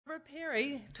Barbara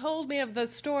Perry told me of the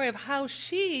story of how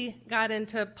she got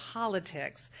into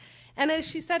politics. And as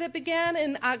she said, it began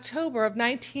in October of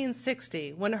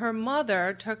 1960 when her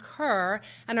mother took her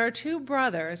and her two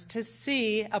brothers to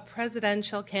see a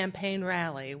presidential campaign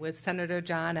rally with Senator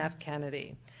John F.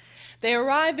 Kennedy. They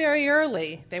arrived very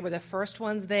early. They were the first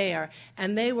ones there,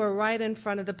 and they were right in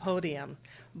front of the podium.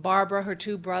 Barbara, her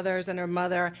two brothers, and her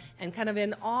mother, and kind of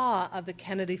in awe of the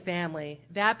Kennedy family.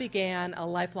 That began a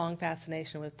lifelong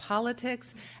fascination with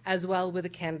politics as well with the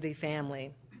Kennedy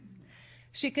family.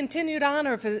 She continued on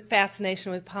her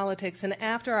fascination with politics, and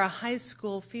after a high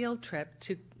school field trip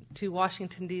to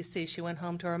Washington, D.C., she went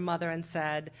home to her mother and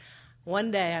said, "One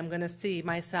day I'm going to see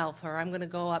myself, or I'm going to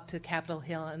go up to Capitol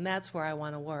Hill, and that's where I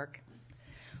want to work."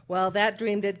 Well, that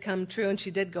dream did come true, and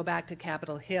she did go back to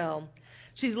Capitol Hill.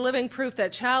 She's living proof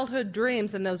that childhood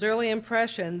dreams and those early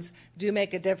impressions do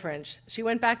make a difference. She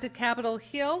went back to Capitol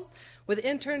Hill with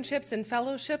internships and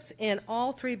fellowships in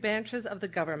all three branches of the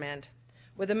government.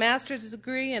 With a master's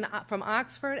degree from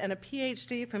Oxford and a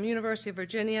PhD from University of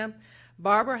Virginia,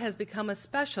 Barbara has become a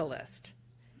specialist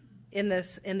in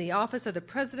the office of the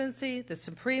presidency, the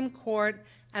Supreme Court,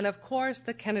 and of course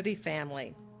the Kennedy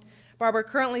family. Barbara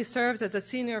currently serves as a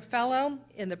senior fellow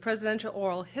in the Presidential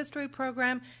Oral History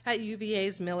Program at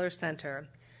UVA's Miller Center.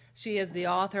 She is the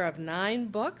author of 9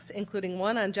 books, including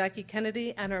one on Jackie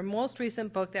Kennedy and her most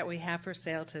recent book that we have for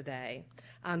sale today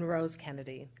on Rose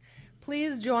Kennedy.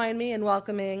 Please join me in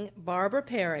welcoming Barbara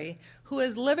Perry, who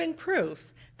is living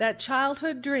proof that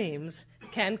childhood dreams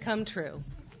can come true.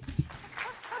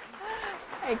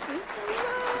 Thank you so much.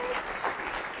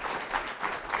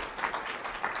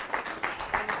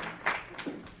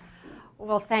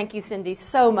 Well, thank you, Cindy,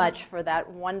 so much for that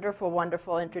wonderful,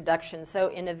 wonderful introduction,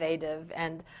 so innovative.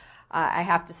 And I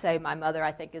have to say, my mother,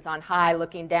 I think, is on high,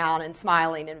 looking down and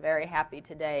smiling and very happy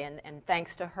today. And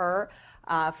thanks to her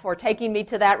for taking me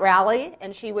to that rally.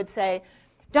 And she would say,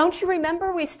 "Don't you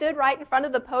remember we stood right in front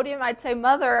of the podium?" I'd say,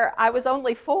 "Mother, I was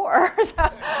only 4. So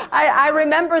I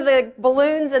remember the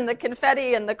balloons and the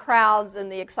confetti and the crowds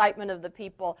and the excitement of the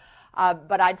people.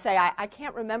 But I'd say I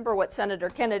can't remember what Senator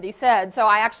Kennedy said, so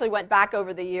I actually went back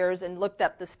over the years and looked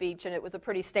up the speech, and it was a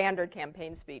pretty standard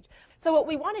campaign speech. So what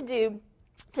we want to do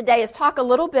today is talk a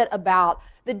little bit about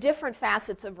the different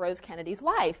facets of Rose Kennedy's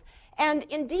life. And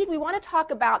indeed, we want to talk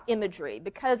about imagery,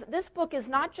 because this book is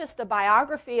not just a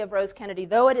biography of Rose Kennedy,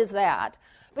 though it is that,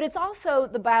 but it's also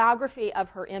the biography of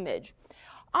her image.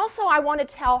 Also, I want to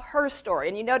tell her story,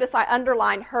 and you notice I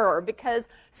underline her, because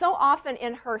so often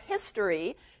in her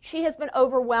history, she has been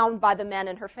overwhelmed by the men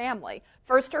in her family.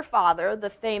 First, her father, the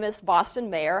famous Boston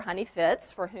mayor, Honey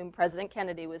Fitz, for whom President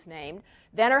Kennedy was named,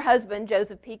 then her husband,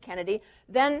 Joseph P. Kennedy,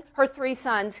 then her 3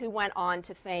 sons who went on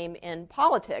to fame in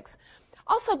politics.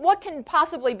 Also, what can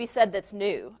possibly be said that's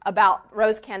new about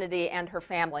Rose Kennedy and her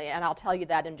family? And I'll tell you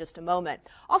that in just a moment.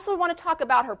 Also, I want to talk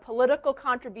about her political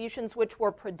contributions, which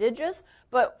were prodigious,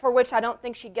 but for which I don't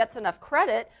think she gets enough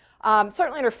credit.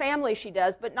 Certainly in her family she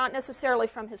does, but not necessarily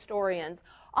from historians.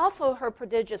 Also, her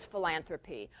prodigious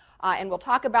philanthropy. And we'll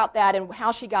talk about that and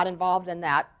how she got involved in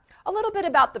that. A little bit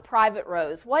about the private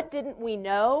Rose. What didn't we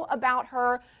know about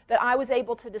her that I was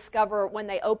able to discover when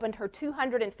they opened her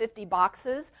 250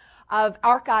 boxes of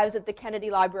archives at the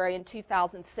Kennedy Library in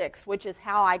 2006, which is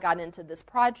how I got into this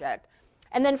project.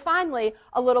 And then finally,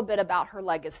 a little bit about her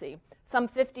legacy. Some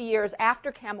 50 years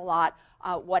after Camelot,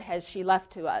 what has she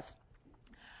left to us?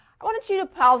 I wanted you to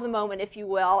pause a moment, if you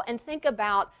will, and think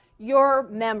about your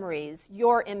memories,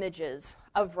 your images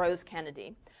of Rose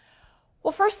Kennedy.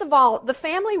 Well, first of all, the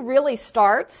family really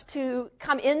starts to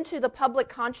come into the public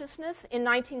consciousness in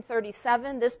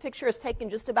 1937. This picture is taken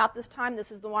just about this time.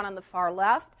 This is the one on the far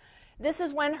left. This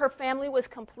is when her family was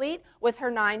complete with her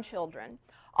 9 children,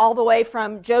 all the way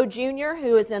from Joe Jr.,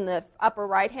 who is in the upper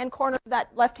right-hand corner of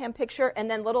that left-hand picture, and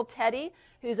then little Teddy,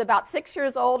 who's about 6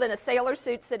 years old in a sailor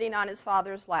suit sitting on his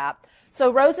father's lap.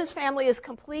 So Rose's family is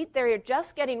complete. They're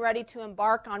just getting ready to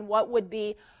embark on what would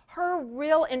be her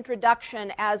real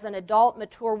introduction as an adult,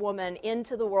 mature woman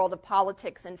into the world of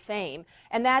politics and fame.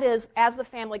 And that is, as the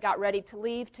family got ready to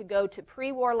leave to go to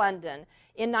pre-war London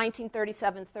in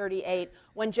 1937-38,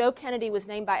 when Joe Kennedy was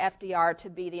named by FDR to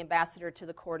be the ambassador to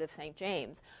the court of St.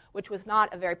 James, which was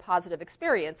not a very positive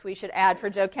experience, we should add, for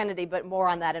Joe Kennedy, but more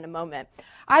on that in a moment.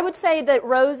 I would say that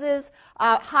Rose's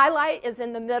highlight is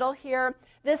in the middle here.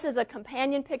 This is a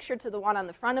companion picture to the one on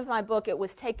the front of my book. It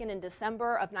was taken in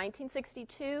December of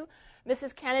 1962.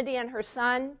 Mrs. Kennedy and her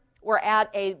son were at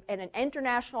an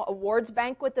international awards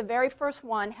banquet, the very first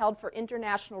one held for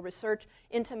international research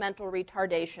into mental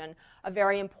retardation, a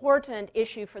very important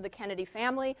issue for the Kennedy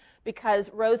family because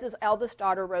Rose's eldest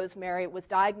daughter, Rosemary, was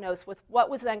diagnosed with what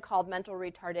was then called mental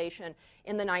retardation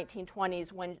in the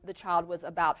 1920s when the child was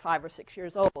about 5 or 6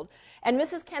 years old. And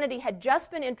Mrs. Kennedy had just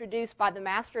been introduced by the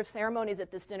master of ceremonies at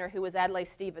this dinner, who was Adlai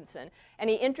Stevenson, and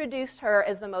he introduced her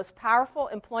as the most powerful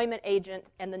employment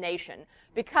agent in the nation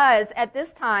because at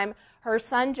this time, her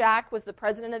son Jack was the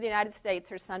President of the United States,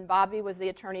 her son Bobby was the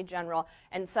Attorney General,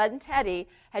 and son Teddy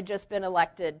had just been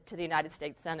elected to the United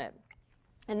States Senate.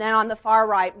 And then on the far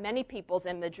right, many people's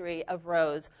imagery of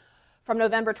Rose. From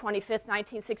November 25th,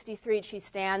 1963, she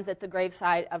stands at the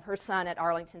gravesite of her son at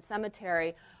Arlington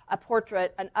Cemetery, a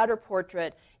portrait, an utter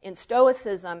portrait in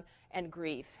stoicism and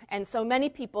grief. And so many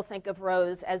people think of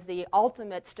Rose as the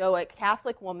ultimate stoic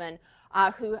Catholic woman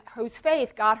whose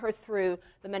faith got her through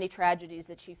the many tragedies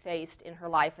that she faced in her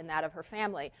life and that of her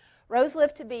family. Rose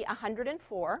lived to be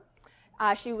 104.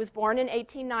 She was born in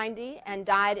 1890 and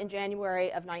died in January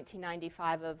of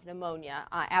 1995 of pneumonia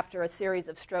after a series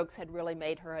of strokes had really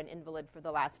made her an invalid for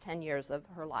the last 10 years of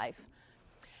her life.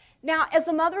 Now, as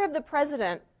the mother of the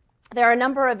president, there are a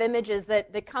number of images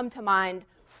that come to mind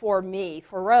for me,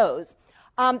 for Rose.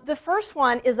 The first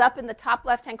one is up in the top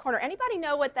left-hand corner. Anybody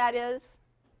know what that is?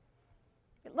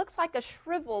 It looks like a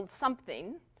shriveled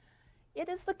something. It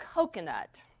is the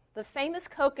coconut, the famous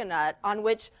coconut on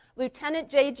which Lieutenant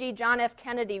J.G. John F.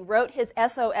 Kennedy wrote his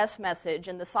SOS message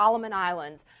in the Solomon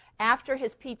Islands after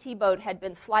his PT boat had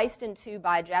been sliced in two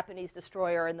by a Japanese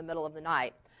destroyer in the middle of the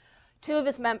night. 2 of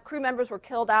his crew members were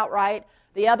killed outright.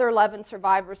 The other 11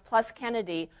 survivors, plus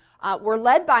Kennedy, were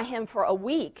led by him for a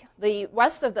week. The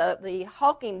rest of the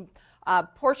hulking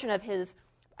portion of his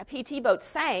PT boat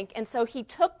sank, and so he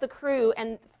took the crew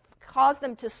and caused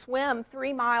them to swim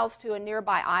 3 miles to a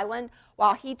nearby island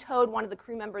while he towed one of the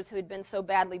crew members who had been so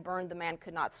badly burned the man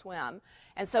could not swim.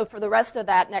 And so for the rest of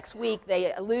that next week,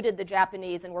 they eluded the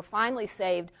Japanese and were finally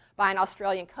saved by an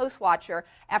Australian coast watcher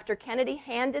after Kennedy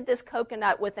handed this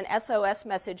coconut with an SOS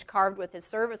message carved with his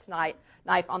service knife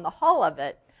on the hull of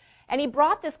it. And he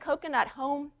brought this coconut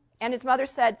home, and his mother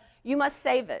said, "You must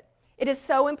save it. It is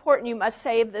so important, you must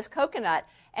save this coconut."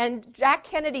 And Jack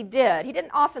Kennedy did. He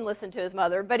didn't often listen to his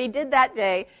mother, but he did that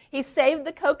day. He saved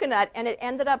the coconut, and it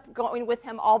ended up going with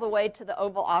him all the way to the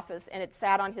Oval Office, and it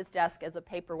sat on his desk as a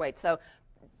paperweight. So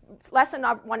lesson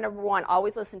number one,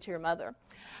 always listen to your mother.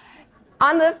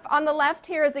 On the left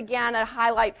here is, again, a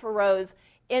highlight for Rose.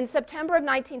 In September of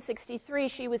 1963,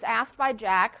 she was asked by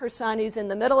Jack, her son, who's in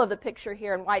the middle of the picture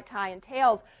here in white tie and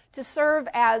tails, to serve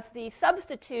as the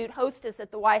substitute hostess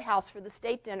at the White House for the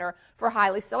state dinner for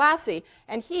Haile Selassie.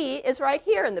 And he is right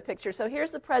here in the picture. So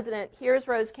here's the president, here's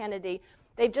Rose Kennedy.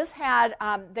 They've just had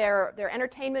their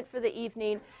entertainment for the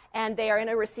evening, and they are in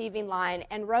a receiving line.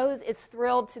 And Rose is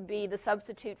thrilled to be the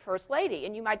substitute first lady.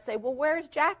 And you might say, well, where's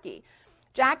Jackie?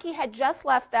 Jackie had just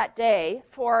left that day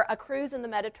for a cruise in the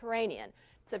Mediterranean.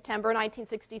 September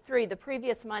 1963. The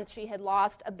previous month, she had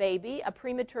lost a baby, a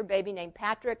premature baby named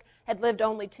Patrick, had lived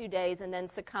only 2 days and then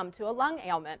succumbed to a lung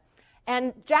ailment.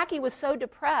 And Jackie was so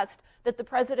depressed that the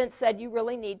president said, "You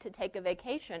really need to take a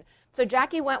vacation." So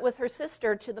Jackie went with her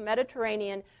sister to the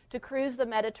Mediterranean to cruise the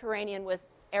Mediterranean with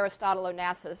Aristotle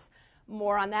Onassis.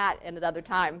 More on that at another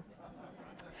time.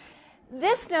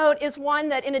 This note is one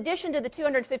that, in addition to the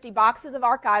 250 boxes of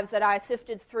archives that I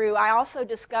sifted through, I also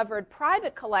discovered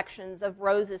private collections of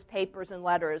Rose's papers and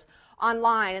letters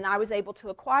online, and I was able to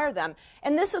acquire them.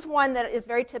 And this is one that is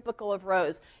very typical of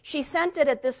Rose. She sent it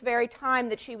at this very time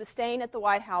that she was staying at the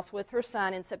White House with her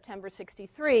son in September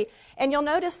 63, and you'll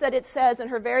notice that it says in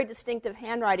her very distinctive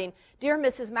handwriting, "Dear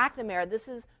Mrs. McNamara," this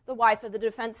is the wife of the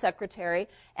Defense Secretary,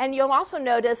 and you'll also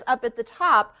notice up at the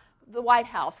top, the White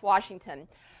House, Washington.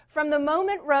 From the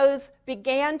moment Rose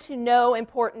began to know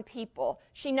important people,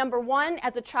 she, number one,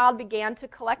 as a child began to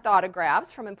collect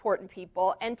autographs from important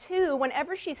people, and 2,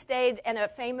 whenever she stayed in a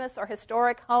famous or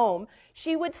historic home,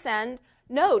 she would send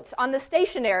notes on the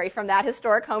stationery from that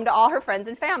historic home to all her friends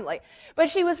and family. But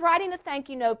she was writing a thank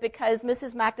you note because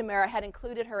Mrs. McNamara had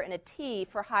included her in a tea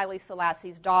for Haile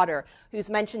Selassie's daughter, who's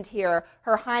mentioned here,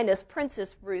 Her Highness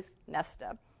Princess Ruth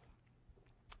Nesta.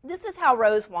 This is how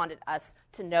Rose wanted us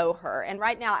to know her. And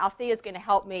right now, Althea is going to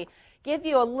help me give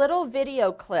you a little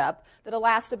video clip that'll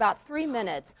last about 3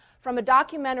 minutes from a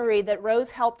documentary that Rose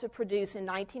helped to produce in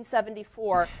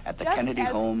 1974. At the Kennedy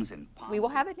homes in Palm. We will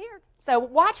have it here. So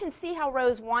watch and see how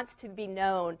Rose wants to be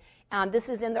known. This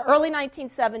is in the early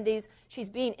 1970s. She's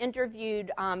being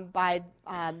interviewed by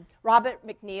Robert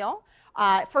McNeil,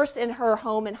 first in her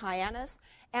home in Hyannis.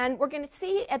 And we're going to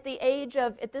see at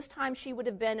this time she would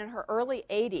have been in her early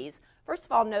 80s. First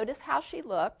of all, notice how she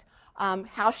looked,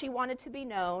 how she wanted to be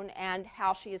known, and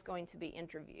how she is going to be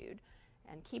interviewed.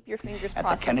 And keep your fingers crossed.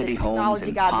 At the Kennedy homes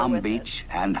in Palm Beach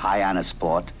and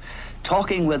Hyannisport,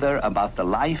 talking with her about the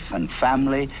life and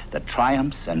family, the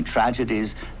triumphs and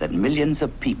tragedies that millions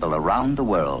of people around the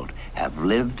world have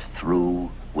lived through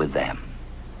with them.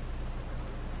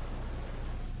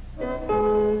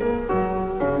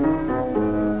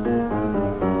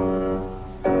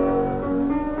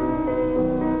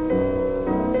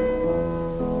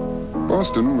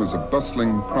 Boston was a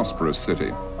bustling, prosperous city,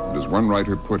 and as one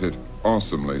writer put it,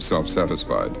 awesomely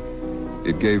self-satisfied.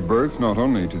 It gave birth not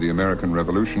only to the American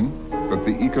Revolution, but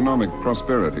the economic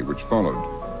prosperity which followed.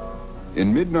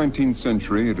 In mid-19th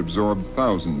century, it absorbed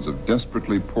thousands of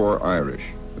desperately poor Irish,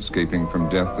 escaping from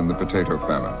death in the potato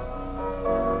famine.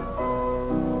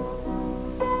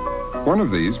 One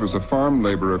of these was a farm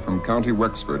laborer from County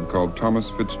Wexford called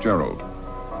Thomas Fitzgerald.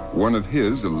 One of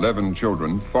his 11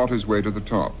 children fought his way to the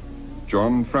top.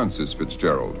 John Francis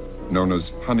Fitzgerald, known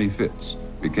as Honey Fitz,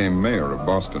 became mayor of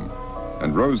Boston,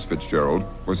 and Rose Fitzgerald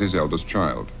was his eldest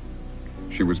child.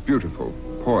 She was beautiful,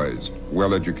 poised,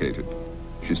 well-educated.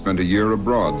 She spent a year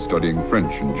abroad studying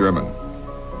French and German.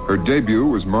 Her debut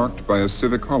was marked by a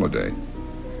civic holiday.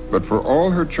 But for all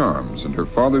her charms and her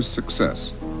father's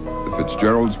success, the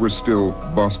Fitzgeralds were still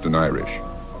Boston Irish,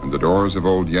 and the doors of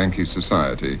old Yankee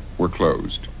society were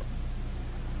closed.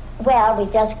 Well,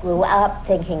 we just grew up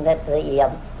thinking that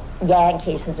the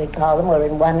Yankees, as we call them, were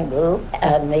in one group,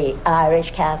 and the Irish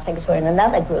Catholics were in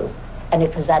another group. And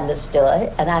it was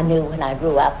understood, and I knew when I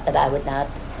grew up that I would not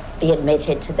be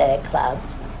admitted to their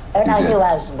clubs. And I knew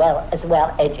I was as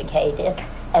well educated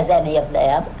as any of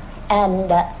them.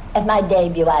 And at my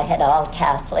debut, I had all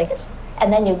Catholics.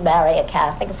 And then you'd marry a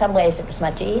Catholic. In some ways, it was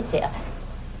much easier.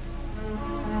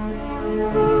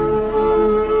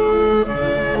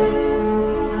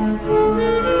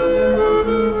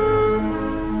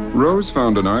 Rose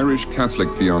found an Irish Catholic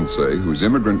fiancé whose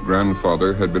immigrant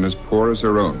grandfather had been as poor as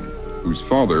her own, whose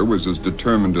father was as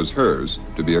determined as hers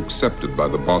to be accepted by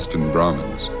the Boston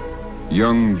Brahmins.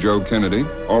 Young Joe Kennedy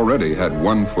already had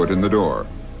one foot in the door.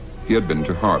 He had been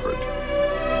to Harvard.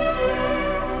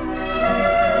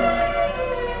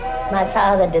 My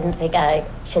father didn't think I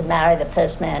should marry the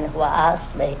first man who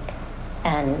asked me,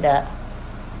 and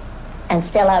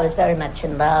still I was very much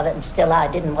in love, and still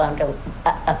I didn't want to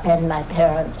offend my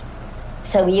parents.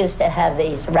 So we used to have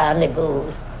these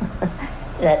rendezvous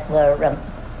that were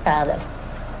rather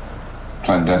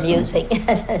clandestine. Amusing.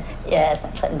 Yes,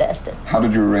 clandestine. How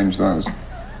did you arrange those?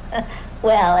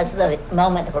 Well, as the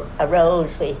moment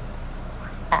arose, we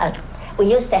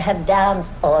used to have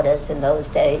dance orders in those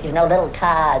days, little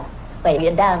cards where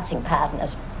your dancing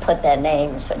partners put their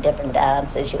names for different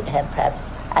dances. You'd have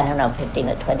perhaps, 15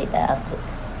 or 20 dances.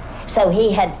 So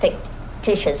he had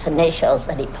fictitious initials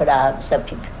that he put on so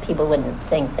people wouldn't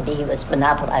think that he was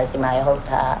monopolizing my whole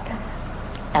card,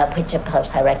 which of course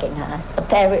I recognized. The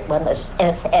favorite one was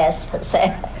SS for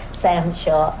Sam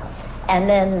Shaw. And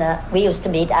then we used to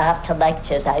meet after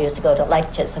lectures. I used to go to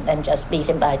lectures and then just meet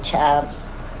him by chance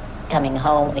coming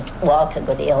home. We'd walk a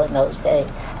good deal in those days.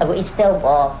 And we still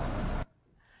walk.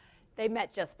 They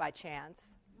met just by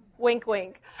chance. Wink,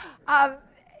 wink.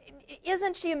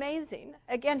 Isn't she amazing?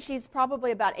 Again, she's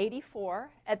probably about 84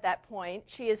 at that point.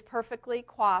 She is perfectly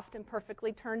coiffed and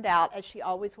perfectly turned out, as she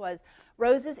always was.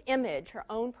 Rose's image, her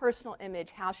own personal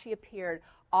image, how she appeared,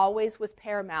 always was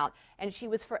paramount, and she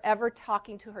was forever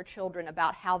talking to her children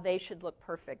about how they should look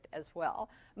perfect as well,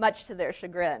 much to their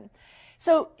chagrin.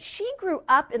 So she grew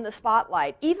up in the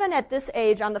spotlight, even at this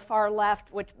age on the far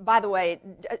left, which, by the way,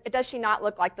 does she not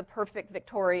look like the perfect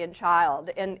Victorian child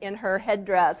in her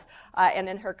headdress and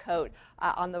in her coat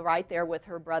on the right there with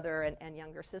her brother and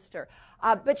younger sister.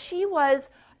 But she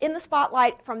was in the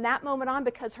spotlight from that moment on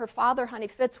because her father, Honey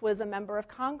Fitz, was a member of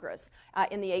Congress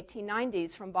in the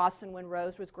 1890s from Boston when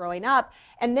Rose was growing up.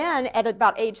 And then at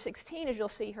about age 16, as you'll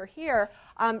see her here,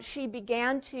 she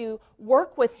began to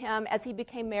work with him as he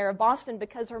became mayor of Boston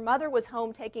because her mother was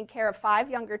home taking care of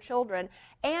 5 younger children,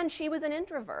 and she was an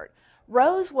introvert.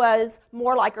 Rose was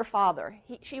more like her father.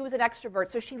 She was an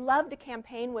extrovert, so she loved to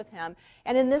campaign with him.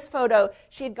 And in this photo,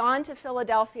 she had gone to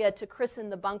Philadelphia to christen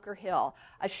the Bunker Hill,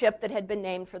 a ship that had been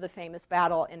named for the famous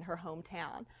battle in her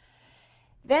hometown.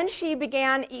 Then she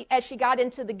began, as she got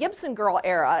into the Gibson Girl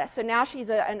era, so now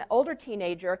she's an older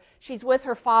teenager. She's with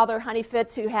her father, Honey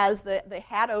Fitz, who has the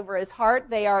hat over his heart.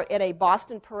 They are at a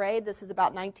Boston parade. This is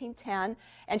about 1910.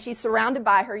 And she's surrounded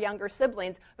by her younger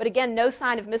siblings. But again, no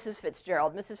sign of Mrs.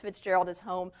 Fitzgerald. Mrs. Fitzgerald is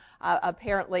home,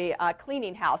 apparently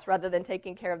cleaning house rather than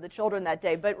taking care of the children that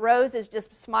day. But Rose is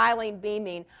just smiling,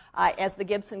 beaming as the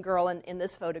Gibson Girl in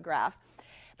this photograph.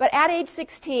 But at age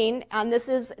 16, this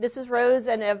is Rose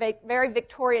in a very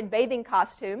Victorian bathing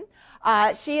costume.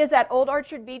 She is at Old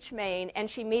Orchard Beach, Maine, and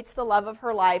she meets the love of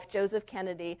her life, Joseph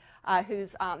Kennedy,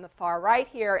 who's on the far right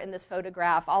here in this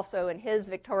photograph, also in his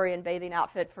Victorian bathing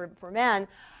outfit for men.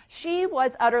 She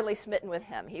was utterly smitten with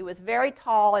him. He was very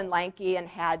tall and lanky and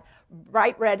had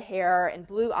bright red hair and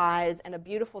blue eyes and a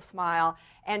beautiful smile,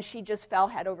 and she just fell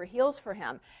head over heels for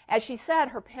him. As she said,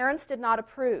 her parents did not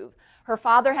approve. Her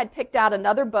father had picked out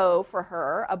another beau for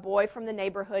her, a boy from the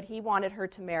neighborhood he wanted her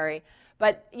to marry.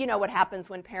 But you know what happens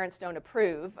when parents don't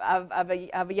approve of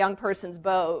a young person's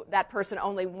beau. That person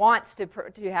only wants to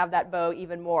have that beau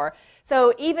even more.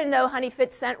 So even though Honey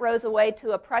Fitz sent Rose away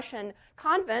to a Prussian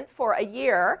convent for a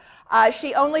year,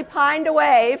 she only pined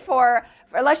away for,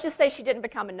 let's just say she didn't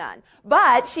become a nun.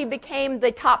 But she became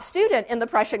the top student in the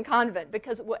Prussian convent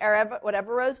because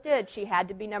whatever Rose did, she had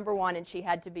to be number one and she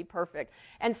had to be perfect.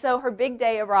 And so her big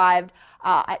day arrived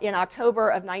in October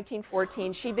of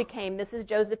 1914. She became Mrs.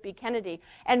 Joseph B. Kennedy.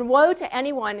 And woe to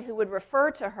anyone who would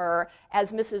refer to her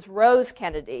as Mrs. Rose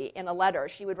Kennedy in a letter.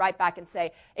 She would write back and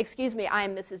say, "Excuse me, I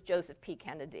am Mrs. Joseph P.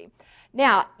 Kennedy."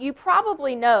 Now, you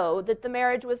probably know that the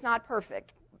marriage was not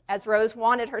perfect. As Rose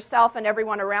wanted herself and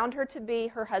everyone around her to be,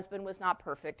 her husband was not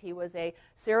perfect. He was a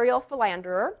serial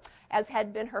philanderer, as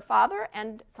had been her father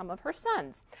and some of her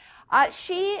sons.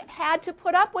 She had to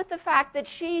put up with the fact that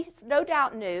she no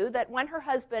doubt knew that when her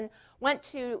husband went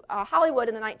to Hollywood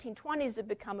in the 1920s to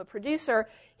become a producer,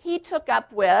 he took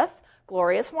up with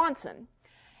Gloria Swanson.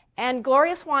 And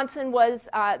Gloria Swanson was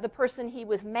the person he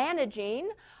was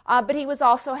managing, but he was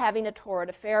also having a torrid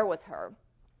affair with her.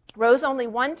 Rose only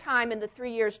one time in the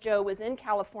 3 years Joe was in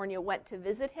California went to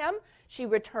visit him. She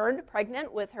returned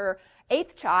pregnant with her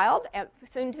 8th child,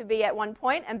 soon to be at one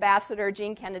point Ambassador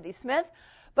Jean Kennedy Smith.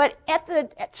 But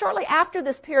shortly after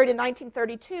this period in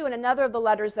 1932, in another of the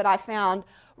letters that I found,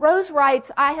 Rose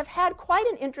writes, "I have had quite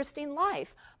an interesting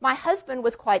life. My husband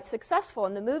was quite successful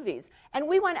in the movies, and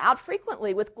we went out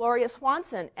frequently with Gloria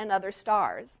Swanson and other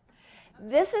stars."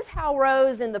 This is how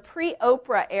Rose, in the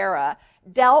pre-Oprah era,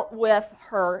 dealt with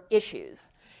her issues.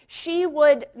 She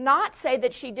would not say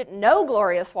that she didn't know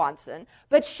Gloria Swanson,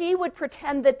 but she would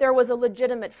pretend that there was a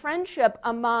legitimate friendship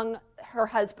among her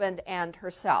husband and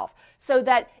herself, so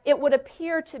that it would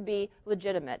appear to be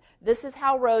legitimate. This is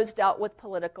how Rose dealt with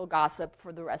political gossip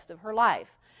for the rest of her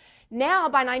life. Now,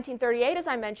 by 1938, as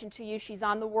I mentioned to you, she's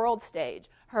on the world stage.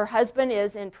 Her husband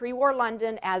is in pre-war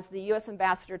London as the U.S.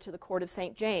 ambassador to the court of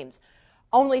St. James.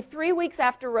 Only 3 weeks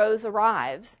after Rose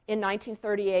arrives in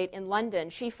 1938 in London,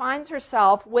 she finds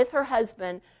herself with her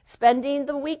husband spending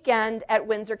the weekend at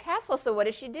Windsor Castle. So what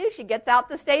does she do? She gets out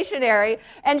the stationery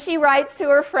and she writes to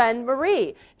her friend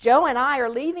Marie, "Joe and I are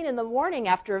leaving in the morning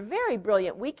after a very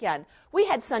brilliant weekend. We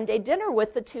had Sunday dinner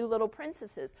with the 2 little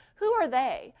princesses." Who are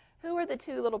they? Who are the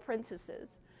 2 little princesses?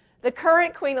 The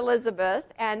current Queen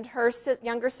Elizabeth and her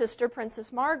younger sister,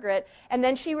 Princess Margaret, and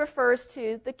then she refers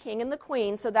to the king and the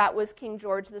queen, so that was King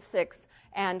George VI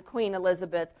and Queen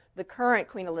Elizabeth, the current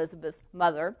Queen Elizabeth's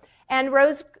mother. And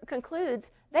Rose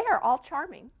concludes, they are all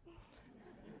charming.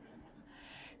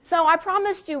 So I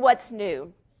promised you what's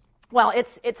new. Well,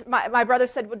 my brother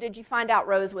said, "Well, did you find out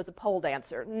Rose was a pole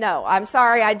dancer?" No, I'm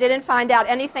sorry, I didn't find out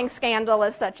anything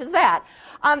scandalous such as that.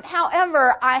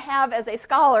 However, I have, as a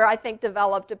scholar, I think,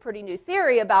 developed a pretty new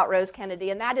theory about Rose Kennedy,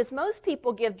 and that is most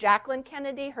people give Jacqueline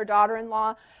Kennedy, her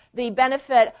daughter-in-law, the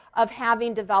benefit of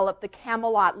having developed the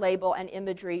Camelot label and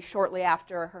imagery shortly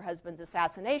after her husband's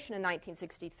assassination in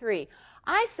 1963.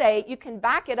 I say you can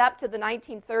back it up to the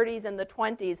 1930s and the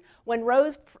 20s when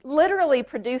Rose literally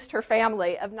produced her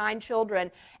family of 9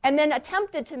 children and then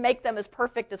attempted to make them as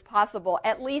perfect as possible,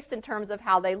 at least in terms of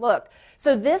how they looked.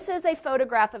 So this is a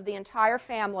photograph of the entire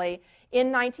family in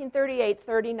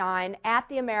 1938-39 at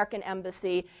the American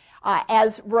Embassy.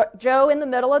 As Joe in the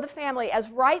middle of the family, as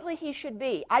rightly he should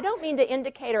be. I don't mean to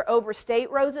indicate or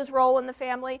overstate Rose's role in the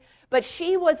family, but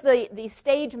she was the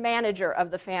stage manager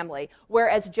of the family,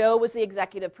 whereas Joe was the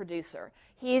executive producer.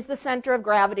 He's the center of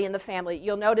gravity in the family.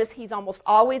 You'll notice he's almost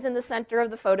always in the center of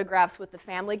the photographs with the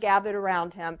family gathered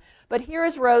around him. But here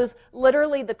is Rose,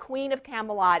 literally the Queen of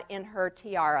Camelot in her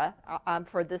tiara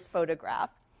for this photograph.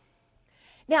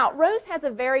 Now, Rose has a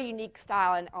very unique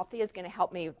style, and Althea's going to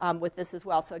help me with this as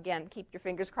well. So again, keep your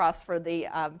fingers crossed for the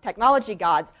technology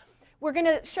gods. We're going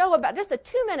to show about just a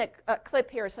 2-minute clip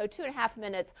here, so 2.5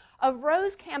 minutes, of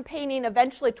Rose campaigning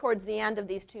eventually towards the end of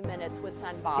these 2 minutes with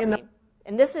son Bobby.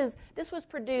 And this was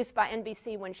produced by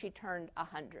NBC when she turned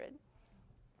 100.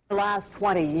 The last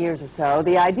 20 years or so,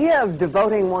 the idea of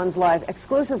devoting one's life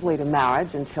exclusively to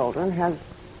marriage and children has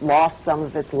lost some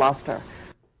of its luster.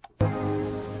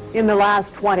 In the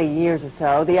last 20 years or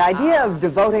so, the idea of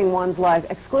devoting one's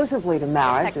life exclusively to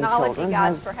marriage and children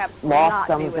has lost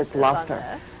some of its luster.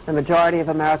 The majority of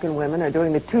American women are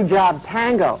doing the two-job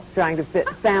tango, trying to fit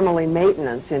family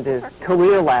maintenance into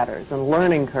career ladders and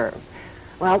learning curves.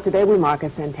 Well, today we mark a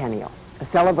centennial, a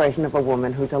celebration of a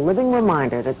woman who's a living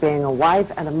reminder that being a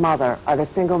wife and a mother are the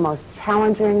single most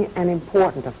challenging and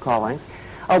important of callings,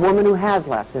 a woman who has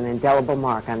left an indelible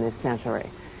mark on this century.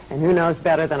 And who knows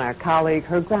better than our colleague,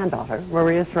 her granddaughter,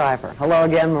 Maria Shriver. Hello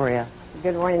again, Maria.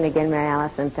 Good morning again, Mary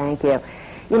Alice, and thank you.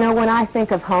 You know, when I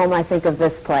think of home, I think of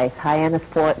this place,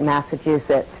 Hyannisport,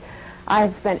 Massachusetts. I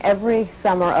have spent every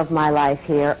summer of my life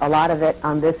here, a lot of it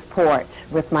on this porch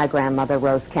with my grandmother,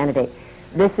 Rose Kennedy.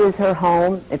 This is her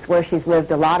home. It's where she's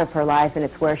lived a lot of her life, and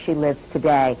it's where she lives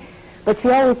today. But she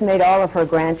always made all of her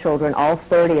grandchildren, all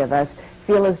 30 of us,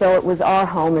 feel as though it was our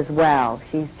home as well.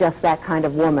 She's just that kind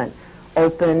of woman,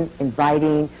 open,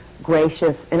 inviting,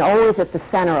 gracious, and always at the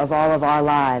center of all of our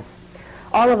lives.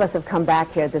 All of us have come back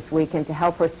here this weekend to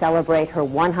help her celebrate her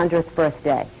 100th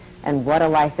birthday, and what a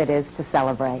life it is to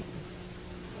celebrate.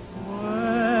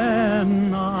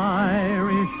 When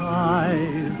Irish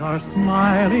eyes are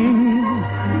smiling,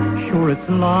 sure it's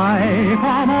like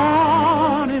a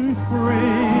morning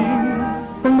spring.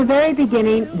 From the very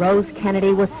beginning, Rose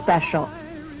Kennedy was special.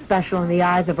 Special in the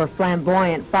eyes of her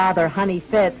flamboyant father, Honey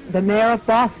Fitz, the mayor of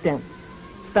Boston.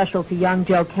 Special to young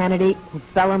Joe Kennedy, who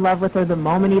fell in love with her the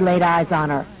moment he laid eyes on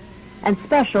her. And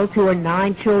special to her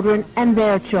 9 children and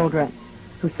their children,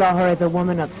 who saw her as a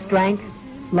woman of strength,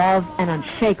 love, and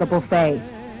unshakable faith.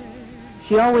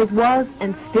 She always was,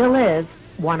 and still is,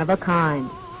 one of a kind.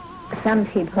 Some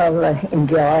people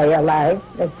enjoy a life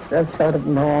that's sort of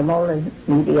normal and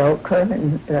mediocre,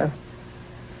 and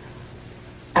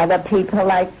other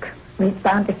people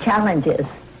respond to challenges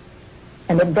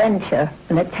and adventure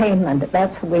and attainment.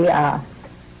 That's who we are.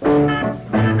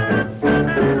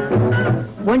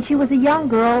 When she was a young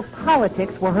girl,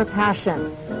 politics were her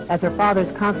passion. As her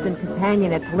father's constant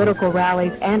companion at political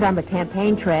rallies and on the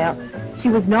campaign trail, she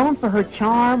was known for her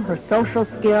charm, her social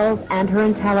skills, and her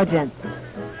intelligence.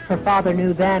 Her father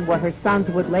knew then what her sons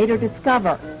would later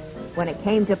discover. When it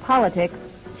came to politics,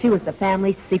 she was the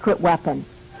family's secret weapon.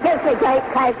 Here's the great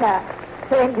pleasure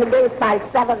to introduce my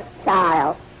 7th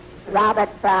child, Robert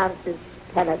Francis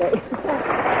Kennedy.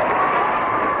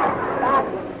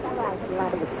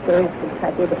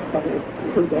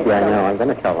 Yeah, I know. I'm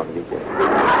going to tell him you did.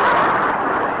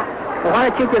 Well, why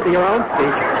don't you give your own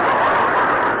speech?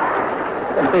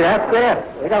 See, that's it.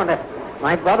 We don't have,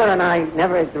 my brother and I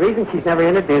never, the reason she's never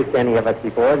introduced any of us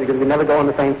before is because we never go on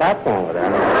the same platform with her.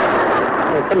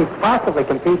 Couldn't possibly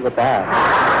compete with that.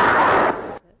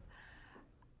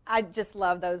 I just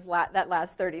love that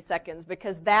last 30 seconds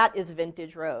because that is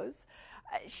vintage Rose.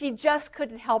 She just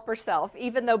couldn't help herself.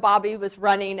 Even though Bobby was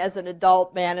running as an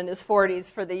adult man in his 40s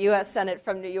for the U.S. Senate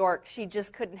from New York, she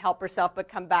just couldn't help herself but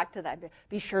come back to that.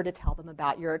 Be sure to tell them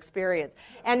about your experience.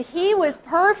 And he was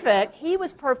perfect. He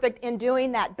was perfect in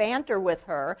doing that banter with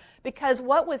her because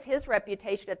what was his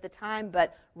reputation at the time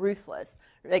but ruthless?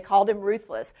 They called him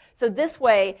ruthless. So this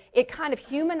way, it kind of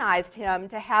humanized him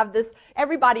to have this.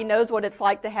 Everybody knows what it's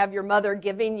like to have your mother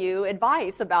giving you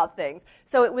advice about things.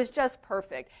 So it was just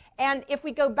perfect. And if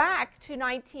we go back to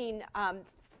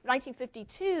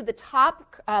 1952, the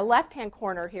top right-hand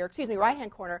corner,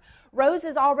 Rose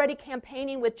is already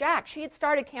campaigning with Jack. She had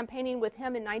started campaigning with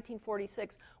him in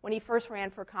 1946 when he first ran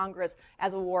for Congress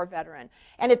as a war veteran.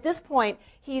 And at this point,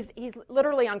 he's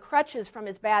literally on crutches from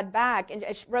his bad back. And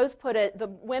as Rose put it, the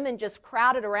women just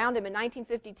crowded around him. In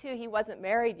 1952, he wasn't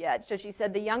married yet. So she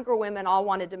said the younger women all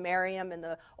wanted to marry him and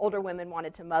the older women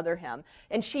wanted to mother him.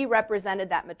 And she represented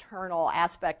that maternal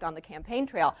aspect on the campaign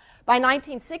trail. By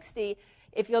 1960,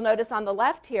 if you'll notice on the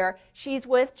left here, she's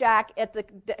with Jack at the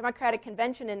Democratic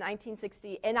Convention in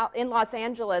 1960 in Los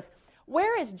Angeles.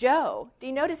 Where is Joe? Do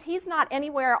you notice he's not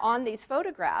anywhere on these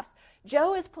photographs?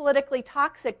 Joe is politically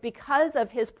toxic because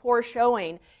of his poor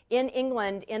showing in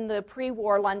England in the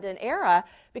pre-war London era,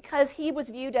 because he was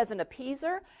viewed as an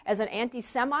appeaser, as an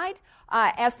anti-Semite,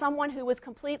 as someone who was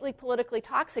completely politically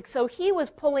toxic. So he was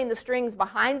pulling the strings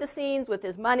behind the scenes with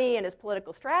his money and his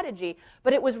political strategy,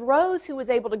 but it was Rose who was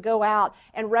able to go out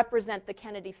and represent the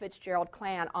Kennedy-Fitzgerald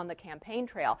clan on the campaign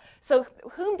trail. So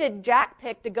whom did Jack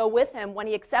pick to go with him when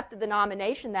he accepted the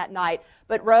nomination that night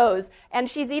but Rose? And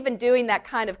she's even doing that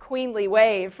kind of queenly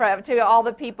wave to all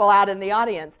the people out in the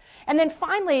audience. And then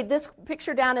finally, this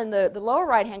picture down in the lower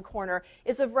right-hand corner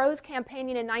is of Rose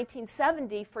campaigning in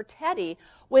 1970 for Teddy,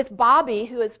 with Bobby,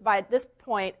 who is by this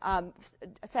point,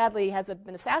 sadly, has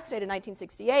been assassinated in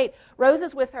 1968. Rose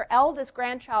is with her eldest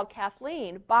grandchild,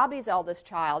 Kathleen, Bobby's eldest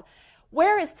child.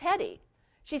 Where is Teddy?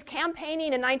 She's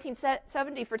campaigning in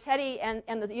 1970 for Teddy and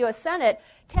the U.S. Senate.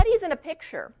 Teddy's in a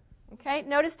picture. Okay,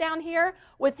 notice down here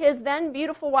with his then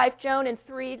beautiful wife, Joan, and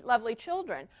 3 lovely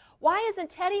children. Why isn't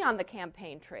Teddy on the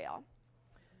campaign trail?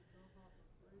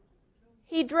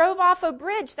 He drove off a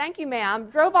bridge, thank you, ma'am,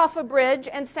 drove off a bridge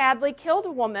and sadly killed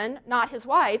a woman, not his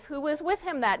wife, who was with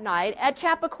him that night at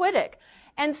Chappaquiddick.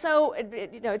 And so,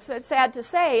 it's sad to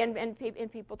say, and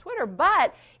people Twitter,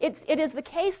 but it is the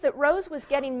case that Rose was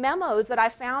getting memos that I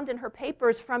found in her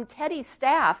papers from Teddy's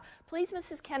staff. Please,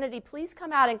 Mrs. Kennedy, please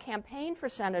come out and campaign for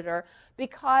senator,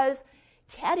 because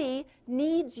Teddy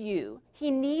needs you.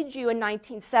 He needs you in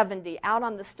 1970 out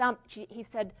on the stump.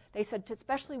 They said,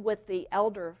 especially with the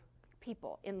elder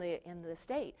people in the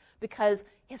state, because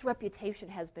his reputation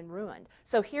has been ruined.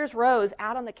 So here's Rose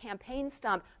out on the campaign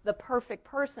stump, the perfect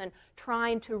person,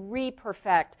 trying to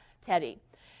re-perfect Teddy.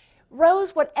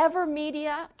 Rose, whatever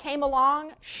media came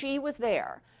along, she was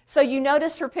there. So you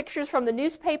noticed her pictures from the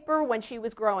newspaper when she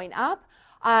was growing up.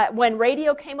 When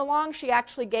radio came along, she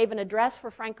actually gave an address for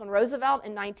Franklin Roosevelt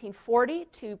in 1940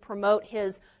 to promote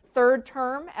his 3rd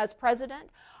term as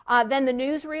president. Then the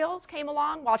newsreels came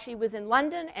along while she was in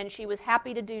London, and she was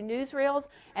happy to do newsreels.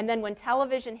 And then when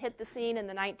television hit the scene in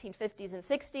the 1950s and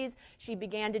 60s, she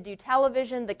began to do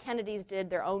television. The Kennedys did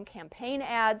their own campaign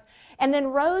ads. And then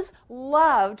Rose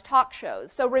loved talk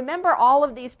shows. So remember all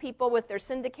of these people with their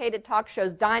syndicated talk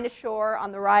shows. Dinah Shore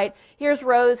on the right. Here's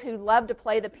Rose, who loved to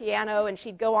play the piano, and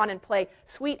she'd go on and play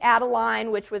Sweet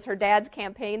Adeline, which was her dad's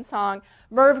campaign song,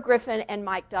 Merv Griffin, and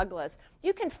Mike Douglas.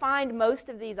 You can find most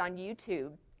of these on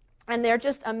YouTube. And they're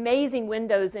just amazing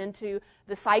windows into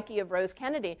the psyche of Rose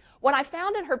Kennedy. What I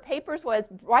found in her papers was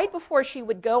right before she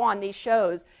would go on these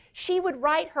shows, she would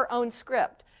write her own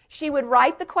script. She would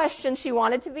write the questions she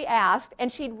wanted to be asked, and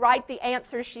she'd write the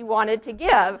answers she wanted to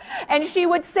give. And she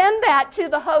would send that to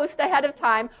the host ahead of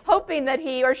time, hoping that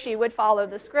he or she would follow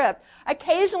the script.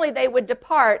 Occasionally they would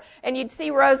depart, and you'd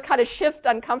see Rose kind of shift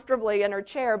uncomfortably in her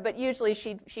chair, but usually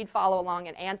she'd follow along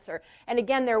and answer. And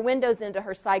again, there are windows into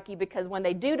her psyche, because when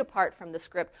they do depart from the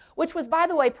script, which was, by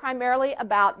the way, primarily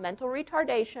about mental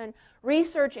retardation,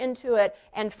 research into it,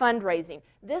 and fundraising,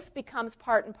 this becomes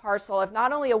part and parcel of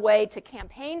not only a way to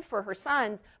campaign for her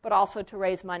sons, but also to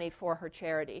raise money for her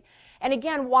charity. And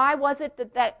again, why was it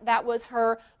that was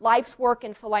her life's work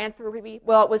in philanthropy?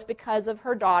 Well, it was because of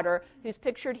her daughter, who's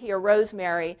pictured here,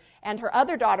 Rosemary, and her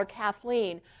other daughter,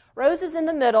 Kathleen. Rose is in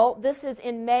the middle. This is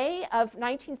in May of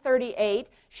 1938.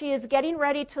 She is getting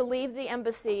ready to leave the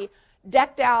embassy,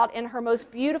 decked out in her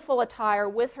most beautiful attire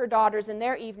with her daughters in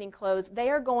their evening clothes. They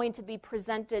are going to be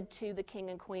presented to the King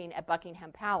and Queen at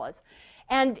Buckingham Palace.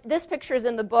 And this picture is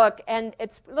in the book, and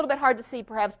it's a little bit hard to see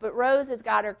perhaps, but Rose has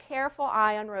got her careful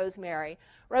eye on Rosemary.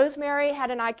 Rosemary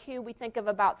had an IQ, we think, of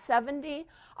about 70.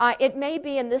 It may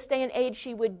be in this day and age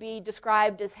she would be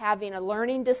described as having a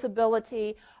learning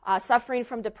disability, suffering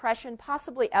from depression,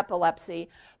 possibly epilepsy.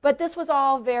 But this was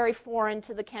all very foreign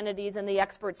to the Kennedys and the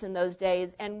experts in those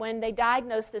days. And when they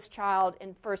diagnosed this child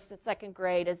in 1st and 2nd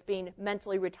grade as being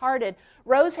mentally retarded,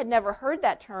 Rose had never heard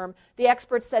that term. The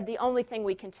experts said, the only thing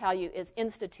we can tell you is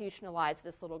institutionalize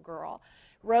this little girl.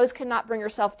 Rose could not bring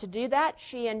herself to do that.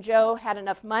 She and Joe had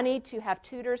enough money to have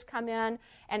tutors come in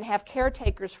and have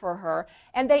caretakers for her.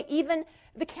 And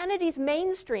the Kennedys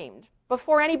mainstreamed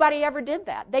before anybody ever did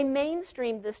that. They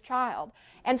mainstreamed this child.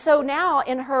 And so now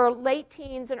in her late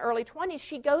teens and early 20s,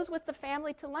 she goes with the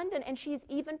family to London, and she's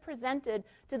even presented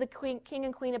to the King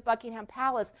and Queen at Buckingham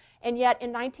Palace. And yet in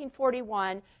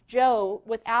 1941, Joe,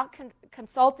 without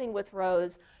consulting with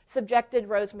Rose, subjected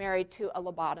Rosemary to a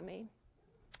lobotomy.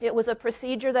 It was a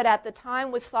procedure that at the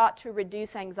time was thought to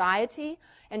reduce anxiety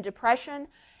and depression,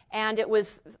 and it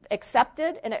was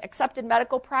accepted, an accepted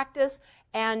medical practice,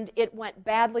 and it went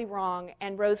badly wrong,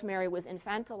 and Rosemary was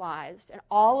infantilized. And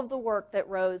all of the work that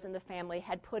Rose and the family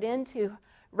had put into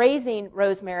raising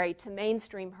Rosemary to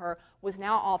mainstream her was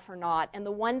now all for naught. And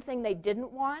the one thing they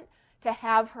didn't want, to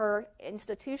have her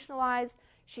institutionalized,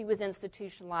 she was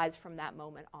institutionalized from that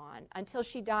moment on until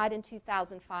she died in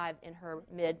 2005 in her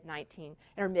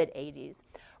mid-80s.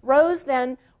 Rose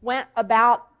then went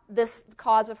about this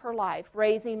cause of her life,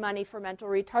 raising money for mental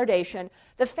retardation.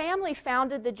 The family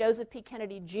founded the Joseph P.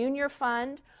 Kennedy Jr.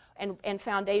 Fund and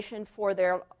foundation for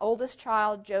their oldest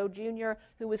child, Joe Jr.,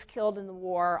 who was killed in the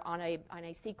war on a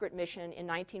secret mission in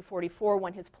 1944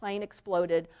 when his plane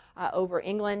exploded over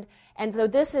England. And so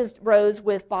this is Rose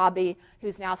with Bobby,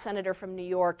 who's now senator from New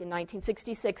York in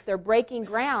 1966. They're breaking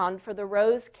ground for the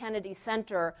Rose Kennedy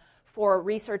Center for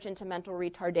Research into Mental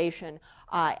Retardation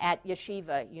at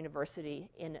Yeshiva University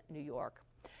in New York.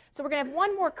 So we're going to have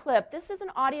one more clip. This is an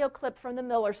audio clip from the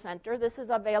Miller Center. This is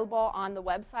available on the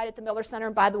website at the Miller Center.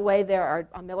 And by the way, there are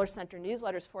Miller Center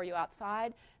newsletters for you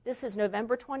outside. This is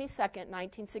November 22nd,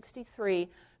 1963.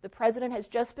 The president has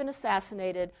just been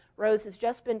assassinated. Rose has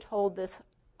just been told this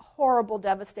horrible,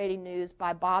 devastating news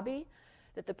by Bobby,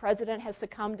 that the president has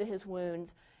succumbed to his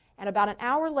wounds. And about an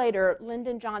hour later,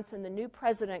 Lyndon Johnson, the new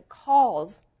president,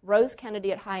 calls Rose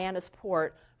Kennedy at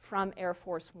Hyannisport from Air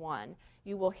Force One.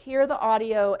 You will hear the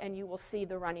audio and you will see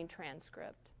the running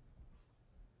transcript.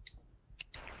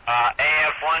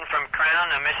 AF1 from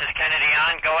Crown, Mrs. Kennedy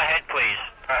on. Go ahead, please.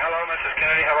 Hello, Mrs.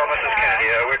 Kennedy. Hello, Mrs. Kennedy.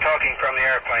 We're talking from the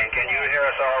airplane. Can you hear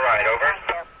us all right? Over.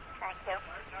 Thank you.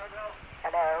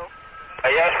 Hello.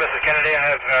 Yes, Mrs. Kennedy. I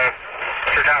have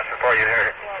Mr. Johnson for you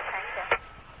here. Yes, thank you.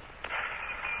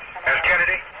 Ms.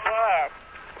 Kennedy? Yes.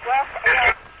 Yes,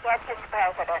 yes, yes, Mr.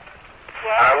 President.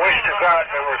 Yes. I wish to God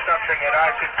there was something that I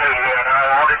could do, and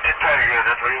I wanted to tell you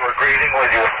that we were grieving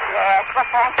with you. Yes, well,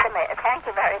 thank you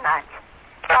very much.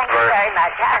 Thank you very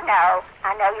much.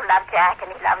 I know you love Jack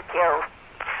and he loves you.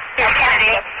 Ms.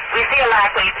 Kennedy, we feel like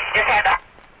we just had a...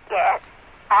 Yes.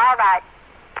 All right.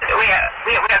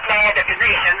 We're glad that the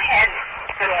nation had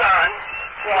the son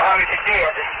as long as it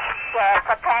did. Yes,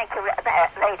 well, thank you,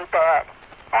 Lady Bird.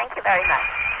 Thank you very much.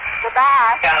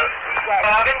 Goodbye. Yes.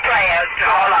 Love and prayers to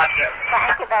all of you.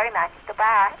 Thank you very much.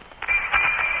 Goodbye.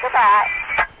 Goodbye.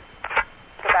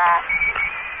 Goodbye.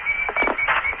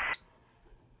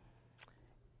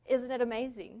 Isn't it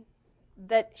amazing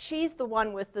that she's the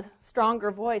one with the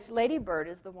stronger voice? Lady Bird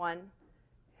is the one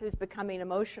who's becoming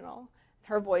emotional.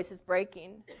 Her voice is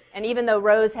breaking. And even though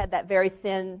Rose had that very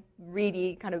thin,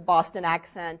 reedy kind of Boston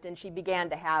accent, and she began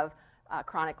to have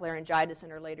chronic laryngitis in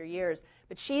her later years,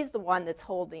 but she's the one that's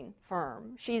holding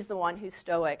firm. She's the one who's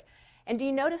stoic. And do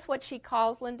you notice what she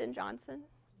calls Lyndon Johnson?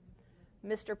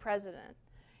 Mr. President.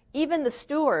 Even the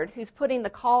steward who's putting the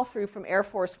call through from Air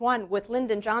Force One with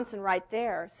Lyndon Johnson right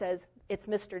there says, it's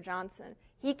Mr. Johnson.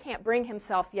 He can't bring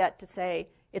himself yet to say,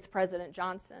 it's President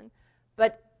Johnson.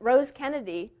 But Rose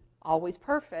Kennedy, always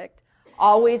perfect,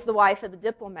 always the wife of the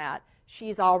diplomat,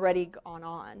 she's already gone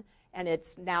on, and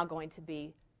it's now going to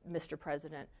be Mr.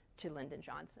 President to Lyndon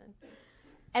Johnson.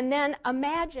 And then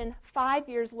imagine 5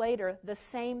 years later, the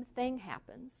same thing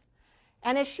happens.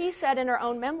 And as she said in her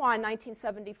own memoir in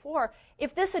 1974,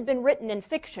 if this had been written in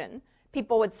fiction,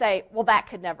 people would say, well, that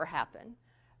could never happen.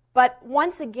 But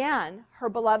once again, her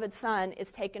beloved son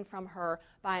is taken from her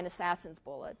by an assassin's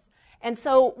bullets. And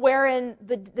so wherein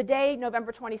the day,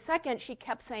 November 22nd, she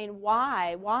kept saying,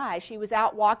 why? She was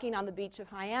out walking on the beach of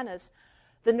Hyannis.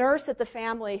 The nurse at the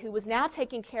family, who was now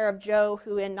taking care of Joe,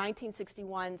 who in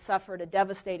 1961 suffered a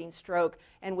devastating stroke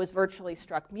and was virtually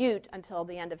struck mute until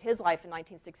the end of his life in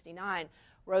 1969,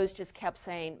 Rose just kept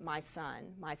saying, my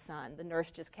son, my son. The nurse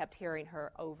just kept hearing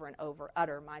her over and over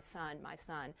utter, my son, my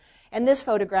son. And this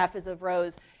photograph is of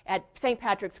Rose at St.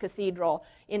 Patrick's Cathedral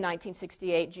in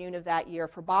 1968, June of that year,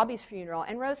 for Bobby's funeral.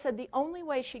 And Rose said the only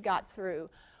way she got through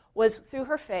was through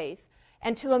her faith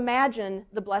and to imagine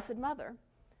the Blessed Mother.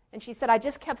 And she said, I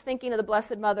just kept thinking of the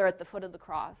Blessed Mother at the foot of the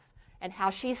cross and how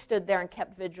she stood there and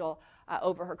kept vigil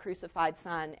over her crucified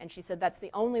son. And she said, that's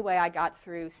the only way I got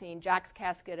through seeing Jack's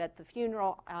casket at the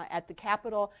funeral at the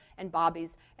Capitol and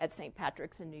Bobby's at St.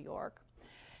 Patrick's in New York.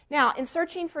 Now, in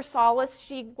searching for solace,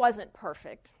 she wasn't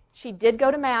perfect. She did go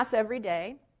to Mass every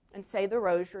day and say the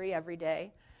rosary every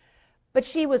day, but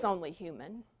she was only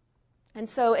human. And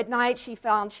so at night she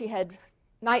found she had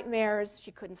nightmares,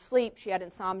 she couldn't sleep, she had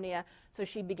insomnia, so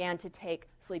she began to take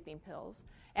sleeping pills.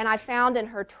 And I found in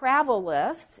her travel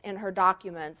lists, in her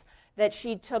documents, that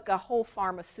she took a whole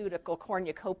pharmaceutical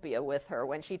cornucopia with her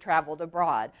when she traveled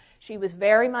abroad. She was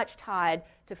very much tied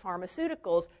to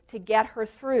pharmaceuticals to get her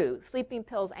through, sleeping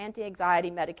pills,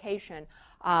 anti-anxiety medication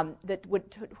that would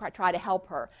try to help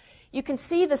her. You can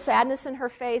see the sadness in her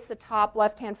face, the top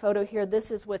left-hand photo here. This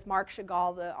is with Marc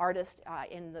Chagall, the artist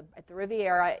at the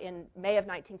Riviera in May of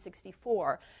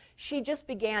 1964. She just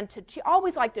she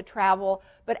always liked to travel,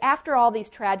 but after all these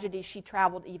tragedies, she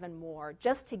traveled even more,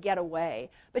 just to get away.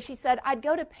 But she said, I'd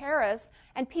go to Paris,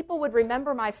 and people would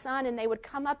remember my son, and they would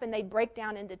come up and they'd break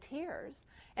down into tears.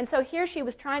 And so here she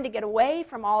was trying to get away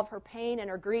from all of her pain and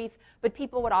her grief, but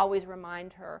people would always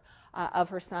remind her of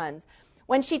her sons.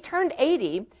 When she turned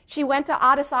 80, she went to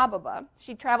Addis Ababa.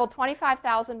 She traveled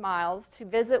 25,000 miles to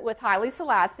visit with Haile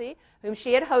Selassie, whom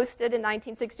she had hosted in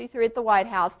 1963 at the White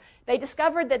House. They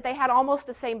discovered that they had almost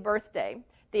the same birthday,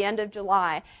 the end of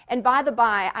July. And by the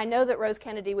by, I know that Rose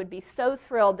Kennedy would be so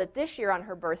thrilled that this year on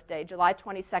her birthday, July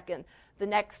 22nd, the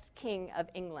next King of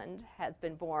England has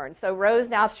been born. So Rose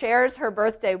now shares her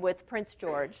birthday with Prince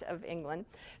George of England.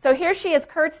 So here she is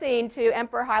curtsying to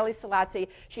Emperor Haile Selassie.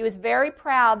 She was very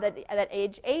proud that at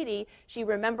age 80, she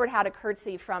remembered how to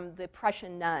curtsy from the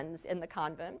Prussian nuns in the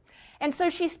convent. And so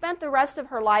she spent the rest of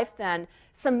her life then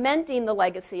cementing the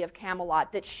legacy of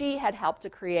Camelot that she had helped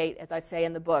to create, as I say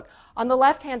in the book. On the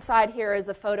left-hand side here is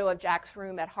a photo of Jack's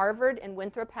room at Harvard in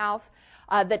Winthrop House.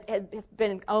 That has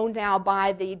been owned now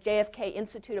by the JFK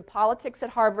Institute of Politics at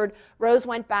Harvard. Rose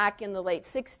went back in the late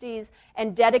 60s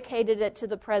and dedicated it to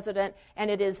the president, and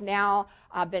it is now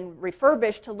been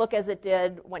refurbished to look as it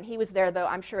did when he was there, though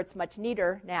I'm sure it's much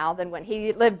neater now than when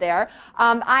he lived there.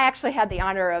 I actually had the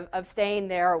honor of staying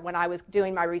there when I was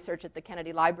doing my research at the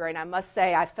Kennedy Library, and I must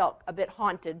say I felt a bit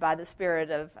haunted by the spirit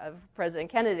of President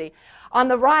Kennedy. On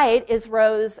the right is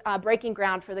Rose breaking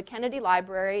ground for the Kennedy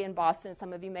Library in Boston.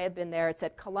 Some of you may have been there. It's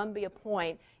at Columbia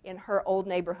Point in her old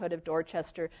neighborhood of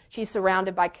Dorchester. She's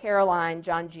surrounded by Caroline,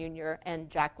 John Jr., and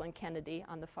Jacqueline Kennedy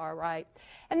on the far right.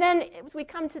 And then as we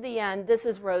come to the end, this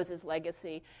is Rose's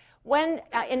legacy. When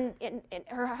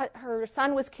her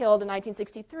son was killed in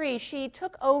 1963, she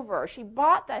took over. She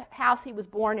bought the house he was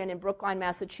born in Brookline,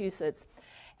 Massachusetts,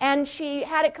 and she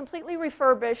had it completely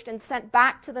refurbished and sent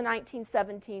back to the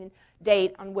 1917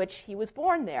 date on which he was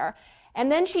born there. And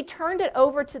then she turned it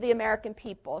over to the American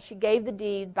people. She gave the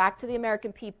deed back to the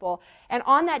American people. And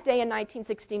on that day in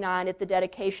 1969, at the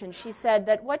dedication, she said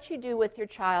that what you do with your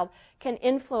child can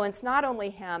influence not only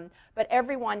him, but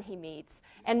everyone he meets,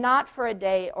 and not for a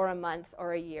day or a month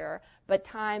or a year, but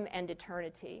time and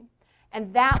eternity.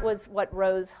 And that was what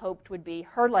Rose hoped would be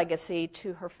her legacy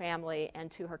to her family and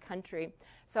to her country.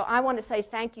 So I want to say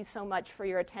thank you so much for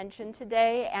your attention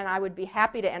today, and I would be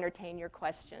happy to entertain your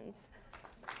questions.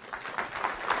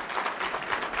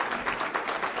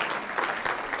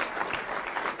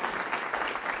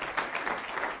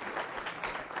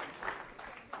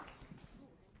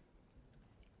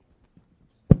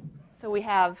 So we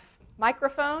have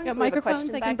microphones. Got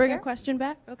microphones. I can bring a question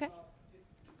back. Okay. Did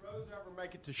Rose ever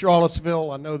make it to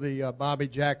Charlottesville? I know the Bobby,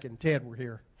 Jack, and Ted were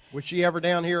here. Was she ever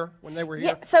down here when they were here?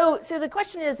 Yeah, so the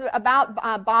question is about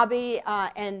Bobby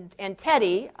and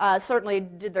Teddy. Certainly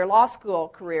did their law school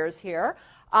careers here.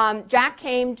 Jack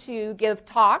came to give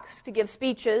talks, to give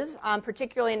speeches,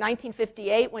 particularly in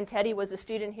 1958 when Teddy was a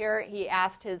student here. He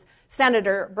asked his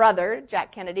senator brother,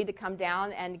 Jack Kennedy, to come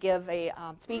down and give a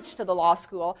speech to the law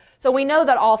school. So we know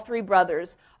that all three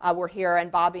brothers were here,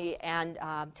 and Bobby and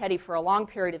Teddy for a long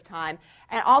period of time.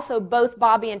 And also both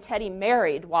Bobby and Teddy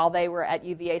married while they were at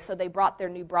UVA, so they brought their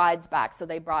new brides back. So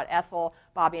they brought Ethel.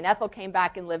 Bobby and Ethel came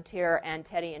back and lived here, and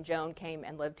Teddy and Joan came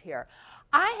and lived here.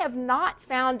 I have not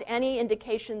found any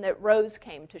indication that Rose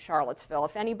came to Charlottesville.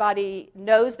 If anybody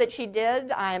knows that she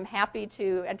did, I am happy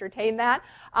to entertain that.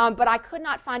 But I could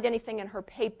not find anything in her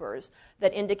papers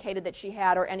that indicated that she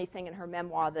had, or anything in her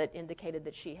memoir that indicated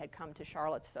that she had come to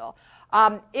Charlottesville.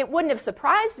 It wouldn't have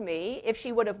surprised me if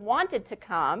she would have wanted to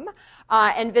come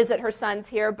and visit her sons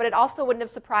here, but it also wouldn't have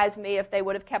surprised me if they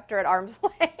would have kept her at arm's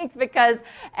length, because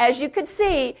as you could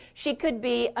see, she could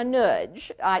be a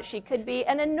nudge. She could be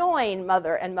an annoying mother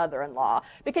and mother-in-law,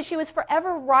 because she was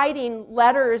forever writing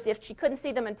letters. If she couldn't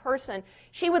see them in person,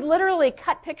 she would literally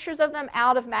cut pictures of them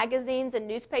out of magazines and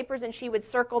newspapers, and she would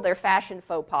circle their fashion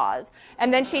faux pas.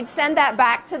 And then she'd send that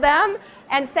back to them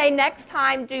and say, next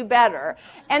time, do better.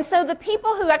 And so the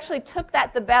people who actually took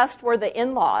that the best were the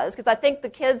in-laws, because I think the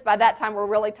kids by that time were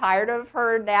really tired of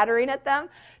her nattering at them.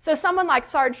 So someone like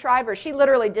Sarge Shriver, she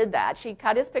literally did that. She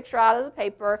cut his picture out of the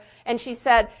paper, and she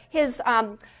said his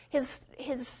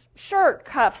shirt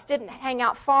cuffs didn't hang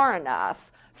out far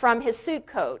enough from his suit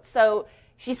coat. So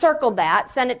She circled that,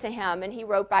 sent it to him, and he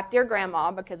wrote back, "Dear Grandma,"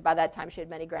 because by that time she had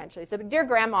many grandchildren. He said, "Dear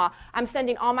Grandma, I'm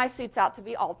sending all my suits out to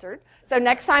be altered. So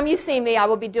next time you see me, I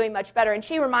will be doing much better." And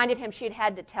she reminded him she'd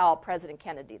had to tell President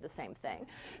Kennedy the same thing.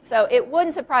 So it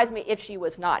wouldn't surprise me if she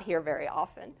was not here very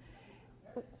often.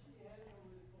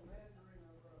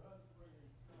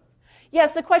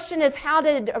 Yes, the question is, how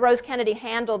did Rose Kennedy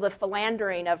handle the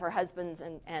philandering of her husband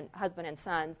and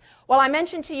sons? Well, I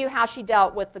mentioned to you how she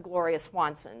dealt with the Gloria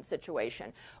Swanson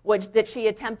situation, that she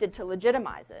attempted to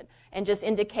legitimize it and just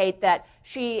indicate that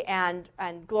she and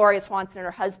Gloria Swanson and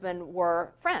her husband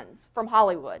were friends from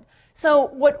Hollywood. So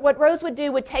what Rose would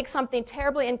do would take something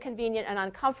terribly inconvenient and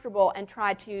uncomfortable and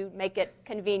try to make it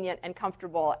convenient and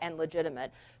comfortable and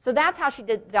legitimate. So that's how she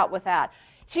dealt with that.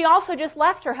 She also just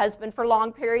left her husband for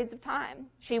long periods of time.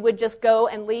 She would just go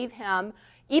and leave him,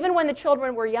 even when the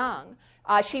children were young.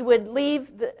 She would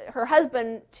leave her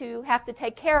husband to have to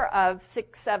take care of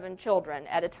 6, 7 children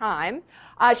at a time.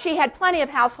 She had plenty of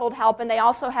household help, and they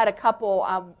also had a couple,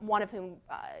 one of whom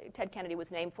Ted Kennedy was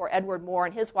named for, Edward Moore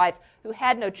and his wife, who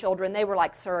had no children. They were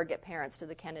like surrogate parents to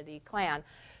the Kennedy clan.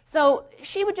 So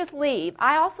she would just leave.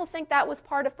 I also think that was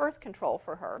part of birth control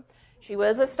for her. She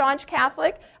was a staunch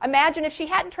Catholic. Imagine if she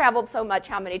hadn't traveled so much,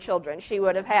 how many children she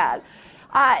would have had.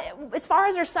 As far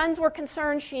as her sons were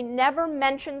concerned, she never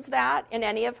mentions that in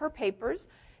any of her papers.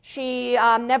 She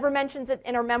never mentions it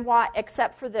in her memoir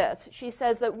except for this. She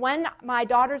says that when my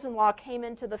daughters-in-law came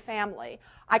into the family,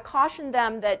 I cautioned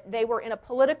them that they were in a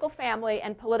political family,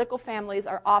 and political families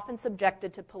are often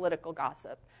subjected to political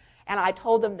gossip. And I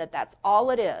told them that that's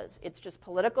all it is. It's just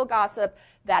political gossip.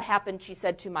 That happened, she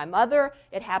said, to my mother.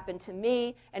 It happened to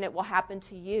me, and it will happen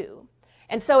to you.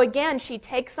 And so, again, she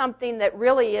takes something that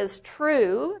really is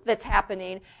true that's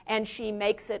happening, and she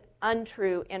makes it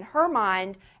untrue in her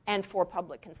mind and for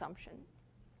public consumption.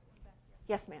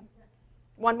 Yes, ma'am.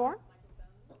 One more?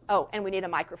 Oh, and we need a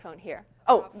microphone here.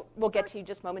 Oh, we'll get to you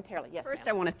just momentarily. Yes, First,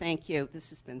 ma'am. I want to thank you. This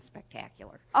has been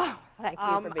spectacular. Oh, thank you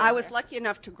for being I was here. lucky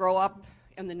enough to grow up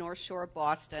in the North Shore of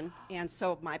Boston, and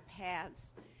so my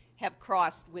paths have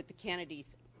crossed with the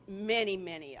Kennedys, many,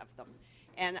 many of them.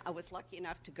 And I was lucky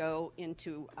enough to go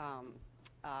into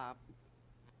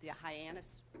the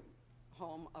Hyannis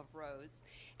home of Rose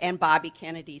and Bobby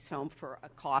Kennedy's home for a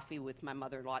coffee with my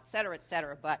mother-in-law, et cetera, et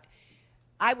cetera. But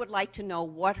I would like to know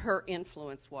what her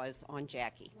influence was on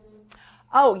Jackie.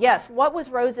 Oh, yes. What was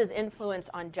Rose's influence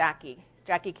on Jackie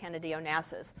Kennedy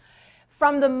Onassis?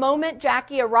 From the moment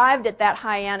Jackie arrived at that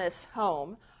Hyannis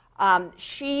home,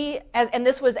 she, and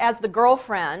this was as the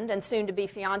girlfriend and soon-to-be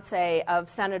fiancée of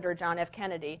Senator John F.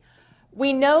 Kennedy,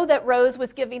 we know that Rose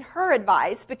was giving her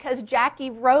advice because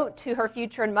Jackie wrote to her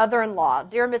future mother-in-law,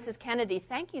 "Dear Mrs. Kennedy,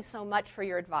 thank you so much for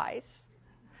your advice.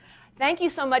 Thank you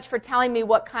so much for telling me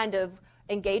what kind of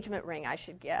engagement ring I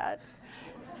should get.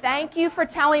 Thank you for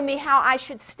telling me how I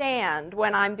should stand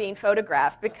when I'm being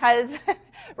photographed," because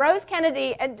Rose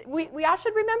Kennedy, and we all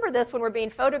should remember this when we're being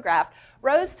photographed,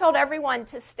 Rose told everyone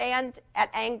to stand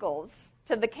at angles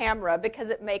to the camera because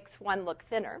it makes one look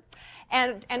thinner,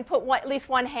 and put at least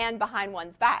one hand behind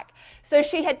one's back. So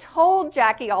she had told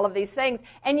Jackie all of these things,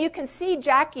 and you can see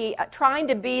Jackie trying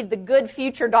to be the good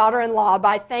future daughter-in-law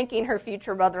by thanking her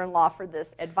future mother-in-law for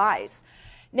this advice.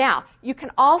 Now, you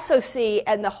can also see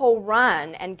in the whole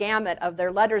run and gamut of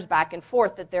their letters back and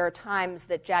forth that there are times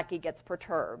that Jackie gets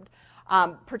perturbed,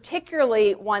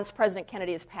 particularly once President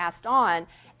Kennedy has passed on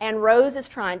and Rose is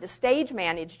trying to stage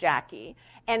manage Jackie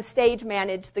and stage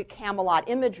manage the Camelot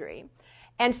imagery.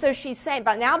 And so she's saying,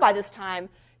 but now by this time,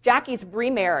 Jackie's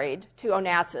remarried to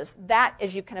Onassis. That,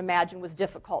 as you can imagine, was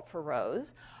difficult for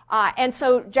Rose. And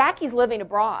so Jackie's living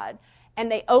abroad. And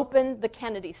they opened the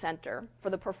Kennedy Center for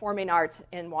the Performing Arts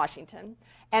in Washington,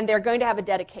 and they're going to have a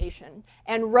dedication.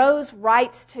 And Rose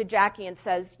writes to Jackie and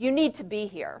says, "You need to be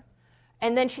here."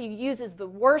 And then she uses the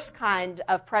worst kind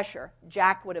of pressure.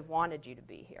 "Jack would have wanted you to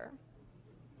be here."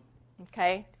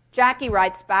 Okay? Jackie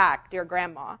writes back, "Dear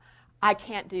Grandma, I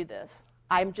can't do this.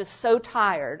 I'm just so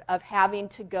tired of having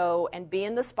to go and be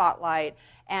in the spotlight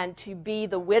and to be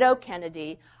the widow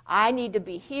Kennedy. I need to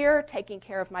be here taking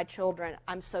care of my children.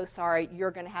 I'm so sorry.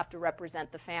 You're going to have to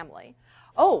represent the family."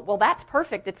 Oh, well, that's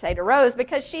perfect, to say to Rose,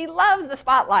 because she loves the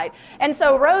spotlight. And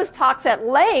so Rose talks at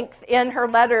length in her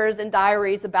letters and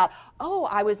diaries about, "Oh,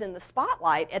 I was in the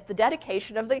spotlight at the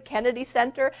dedication of the Kennedy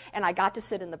Center, and I got to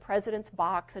sit in the president's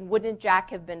box, and wouldn't Jack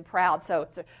have been proud? So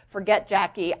forget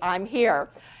Jackie, I'm here."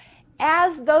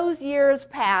 As those years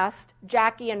passed,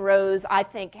 Jackie and Rose, I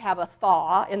think, have a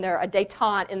thaw, a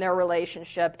détente in their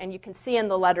relationship, and you can see in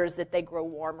the letters that they grow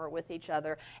warmer with each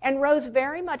other. And Rose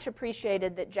very much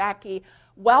appreciated that Jackie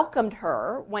welcomed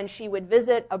her when she would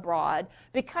visit abroad,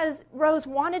 because Rose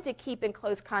wanted to keep in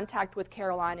close contact with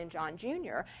Caroline and John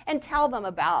Jr. and tell them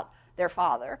about their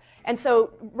father. And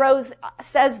so Rose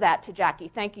says that to Jackie,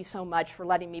 thank you so much for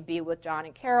letting me be with John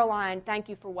and Caroline. Thank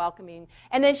you for welcoming.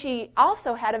 And then she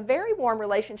also had a very warm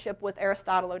relationship with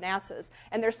Aristotle Onassis.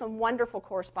 And there's some wonderful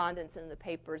correspondence in the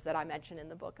papers that I mention in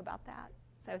the book about that.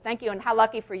 So thank you, and how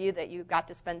lucky for you that you got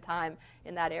to spend time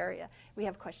in that area. We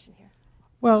have a question here.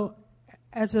 Well,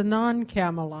 as a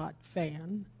non-Camelot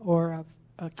fan, or a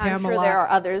Camelot I'm sure there are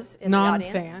others in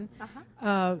non-fan, the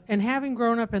audience. and having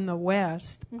grown up in the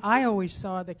West, I always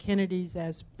saw the Kennedys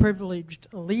as privileged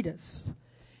elitists.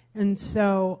 And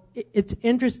so it's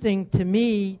interesting to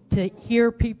me to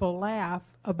hear people laugh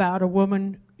about a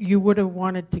woman you would have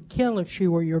wanted to kill if she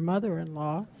were your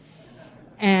mother-in-law.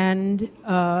 And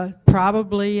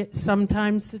probably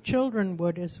sometimes the children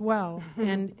would as well.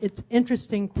 And it's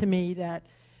interesting to me that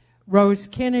Rose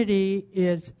Kennedy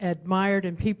is admired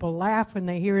and people laugh when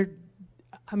they hear,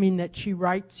 that she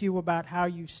writes you about how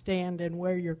you stand and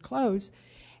wear your clothes.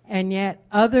 And yet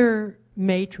other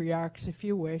matriarchs, if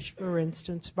you wish, for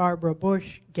instance, Barbara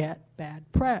Bush, get bad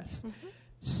press.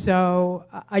 So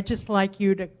I'd just like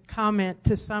you to comment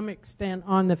to some extent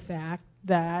on the fact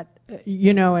that,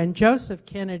 and Joseph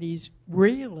Kennedy's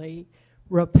really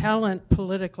repellent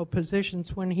political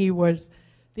positions when he was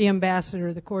the ambassador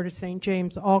of the court of St.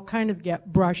 James all kind of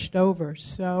get brushed over.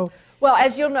 So, well,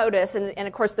 as you'll notice, and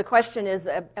of course the question is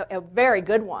a very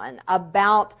good one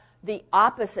about the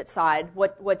opposite side,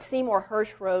 what Seymour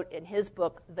Hersh wrote in his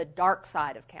book, The Dark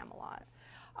Side of Camelot.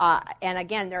 And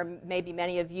again, there may be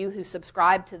many of you who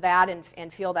subscribe to that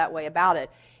and feel that way about it.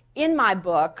 In my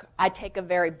book, I take a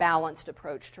very balanced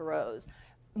approach to Rose,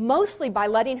 mostly by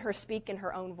letting her speak in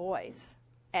her own voice.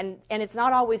 And it's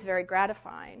not always very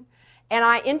gratifying. And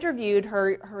I interviewed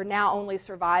her now only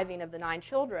surviving of the 9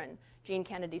 children, Jean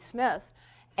Kennedy Smith.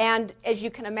 And as you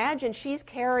can imagine, she's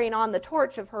carrying on the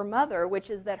torch of her mother, which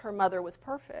is that her mother was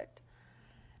perfect.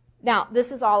 Now, this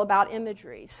is all about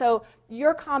imagery. So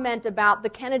your comment about the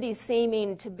Kennedys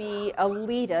seeming to be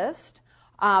elitist,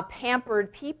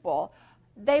 pampered people,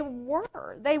 they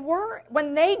were,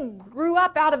 when they grew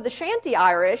up out of the shanty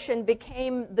Irish and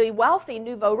became the wealthy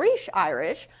nouveau riche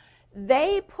Irish,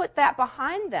 they put that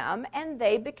behind them and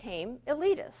they became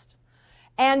elitist.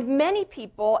 And many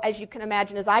people, as you can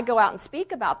imagine, as I go out and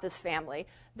speak about this family,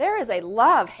 there is a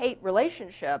love-hate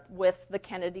relationship with the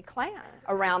Kennedy clan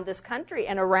around this country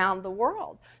and around the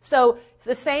world. So it's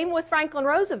the same with Franklin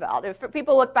Roosevelt. If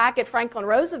people look back at Franklin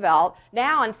Roosevelt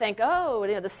now and think,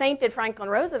 the sainted Franklin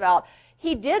Roosevelt,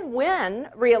 he did win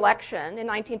re-election in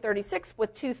 1936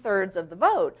 with 2/3 of the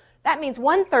vote. That means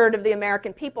 1/3 of the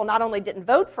American people not only didn't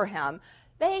vote for him,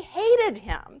 they hated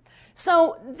him.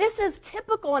 So this is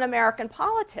typical in American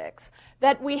politics,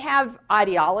 that we have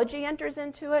ideology enters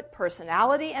into it,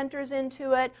 personality enters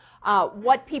into it,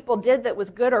 what people did that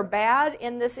was good or bad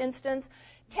in this instance.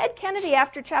 Ted Kennedy,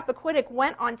 after Chappaquiddick,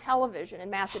 went on television in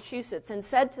Massachusetts and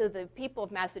said to the people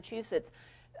of Massachusetts,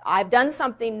 I've done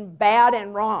something bad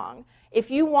and wrong.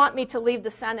 If you want me to leave the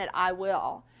Senate, I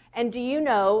will. And do you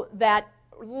know that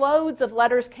loads of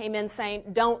letters came in saying,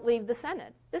 don't leave the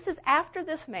Senate. This is after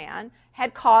this man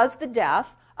had caused the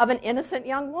death of an innocent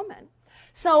young woman.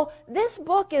 So this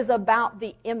book is about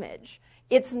the image.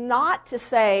 It's not to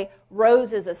say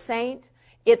Rose is a saint.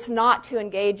 It's not to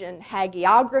engage in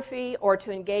hagiography or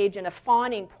to engage in a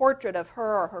fawning portrait of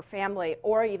her or her family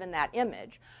or even that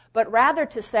image, but rather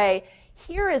to say,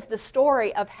 here is the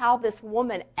story of how this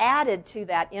woman added to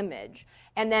that image.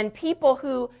 And then people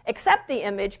who accept the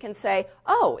image can say,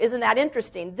 oh, isn't that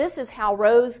interesting? This is how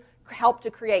Rose helped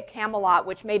to create Camelot,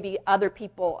 which maybe other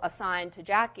people assigned to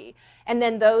Jackie. And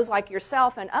then those like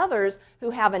yourself and others who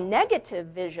have a negative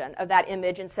vision of that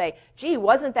image and say, gee,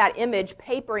 wasn't that image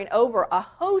papering over a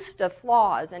host of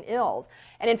flaws and ills?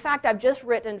 And in fact, I've just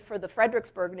written for the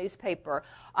Fredericksburg newspaper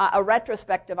a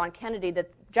retrospective on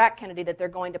Jack Kennedy that they're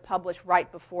going to publish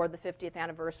right before the 50th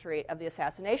anniversary of the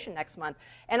assassination next month.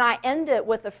 And I end it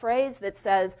with a phrase that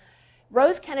says,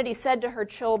 Rose Kennedy said to her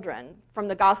children from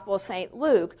the Gospel of St.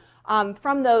 Luke,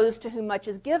 from those to whom much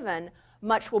is given,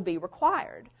 much will be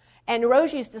required. And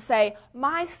Rose used to say,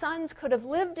 my sons could have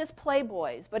lived as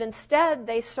playboys, but instead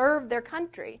they served their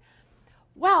country.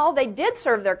 Well, they did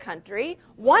serve their country.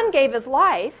 One gave his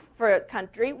life for a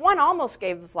country. One almost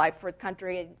gave his life for a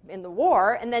country in the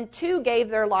war. And then 2 gave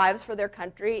their lives for their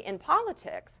country in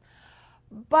politics.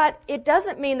 But it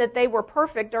doesn't mean that they were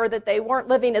perfect or that they weren't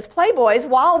living as playboys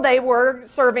while they were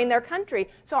serving their country.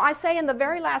 So I say in the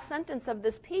very last sentence of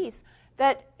this piece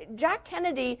that Jack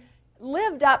Kennedy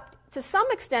lived up to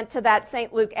some extent to that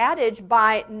St. Luke adage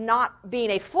by not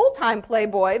being a full-time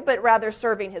playboy, but rather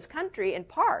serving his country in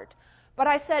part. But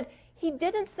I said he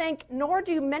didn't think, nor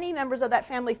do many members of that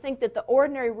family think, that the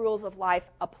ordinary rules of life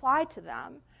apply to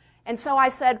them. And so I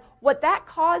said what that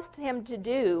caused him to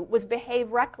do was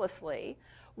behave recklessly,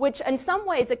 which in some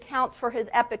ways accounts for his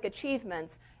epic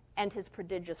achievements and his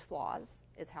prodigious flaws,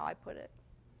 is how I put it.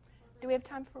 Do we have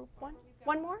time for one?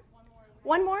 One more?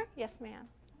 One more? Yes, ma'am.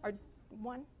 Or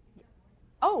one?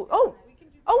 Oh,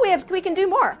 we can do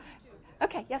more.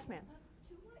 Okay, yes, ma'am.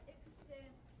 To what extent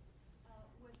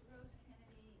was Rose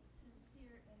Kennedy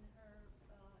sincere in her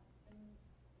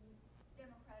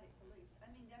democratic beliefs? I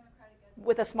mean, democratic as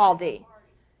With a small d.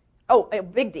 Oh, a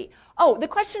big D. Oh, the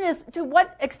question is, to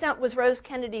what extent was Rose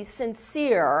Kennedy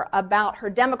sincere about her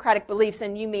democratic beliefs,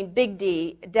 and you mean big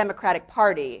D, Democratic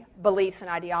Party beliefs and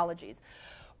ideologies?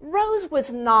 Rose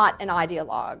was not an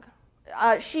ideologue.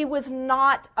 She was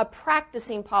not a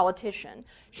practicing politician.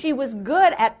 She was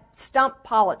good at stump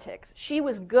politics. She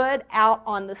was good out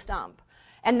on the stump.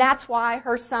 And that's why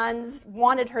her sons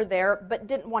wanted her there but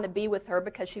didn't want to be with her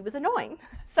because she was annoying.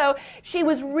 So she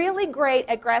was really great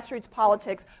at grassroots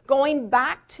politics, going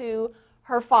back to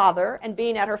her father and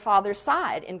being at her father's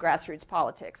side in grassroots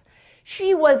politics.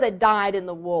 She was a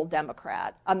dyed-in-the-wool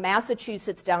Democrat, a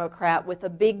Massachusetts Democrat with a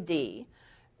big D.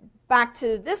 Back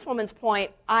to this woman's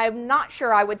point, I'm not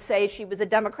sure I would say she was a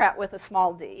Democrat with a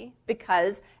small d,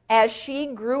 because as she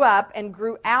grew up and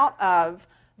grew out of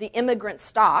the immigrant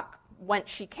stock whence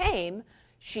she came,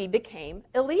 she became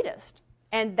elitist.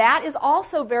 And that is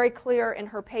also very clear in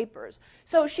her papers.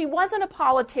 So she wasn't a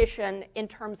politician in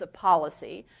terms of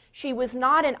policy. She was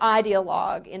not an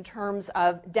ideologue in terms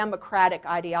of democratic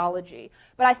ideology.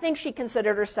 But I think she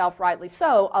considered herself, rightly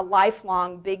so, a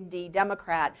lifelong big D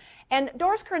Democrat. And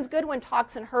Doris Kearns Goodwin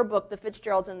talks in her book, The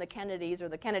Fitzgeralds and the Kennedys, or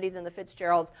The Kennedys and the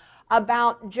Fitzgeralds,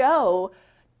 about Joe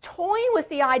toying with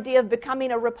the idea of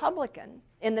becoming a Republican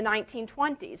in the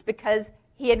 1920s because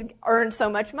he had earned so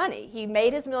much money. He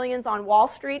made his millions on Wall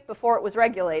Street before it was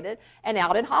regulated and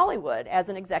out in Hollywood as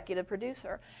an executive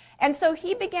producer. And so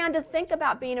he began to think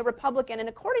about being a Republican. And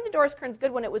according to Doris Kearns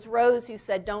Goodwin, it was Rose who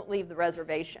said, don't leave the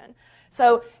reservation.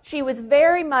 So she was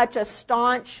very much a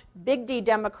staunch, big D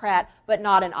Democrat, but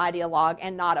not an ideologue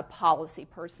and not a policy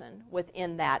person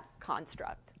within that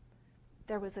construct.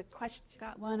 There was a question.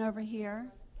 Got one over here.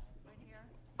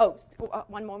 Oh,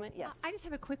 one moment, yes. I just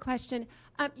have a quick question.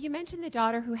 You mentioned the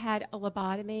daughter who had a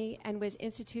lobotomy and was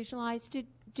institutionalized.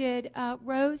 Did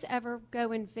Rose ever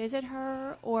go and visit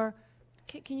her, or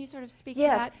can you sort of speak to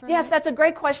that for a minute? That's a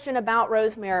great question about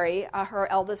Rosemary, her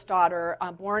eldest daughter,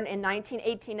 born in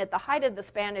 1918 at the height of the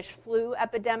Spanish flu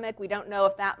epidemic. We don't know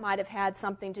if that might have had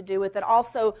something to do with it.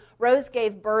 Also, Rose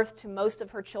gave birth to most of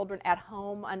her children at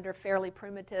home under fairly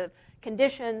primitive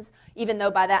conditions, even though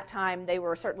by that time they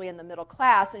were certainly in the middle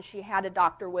class and she had a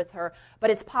doctor with her. But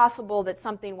it's possible that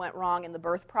something went wrong in the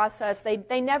birth process.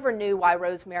 They never knew why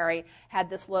Rosemary had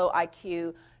this low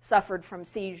IQ, suffered from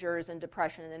seizures and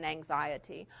depression and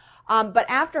anxiety. But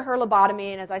after her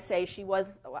lobotomy, and as I say, she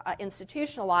was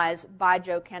institutionalized by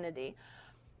Joe Kennedy,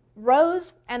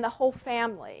 Rose and the whole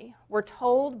family were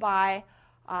told by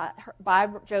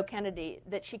Joe Kennedy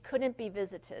that she couldn't be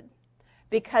visited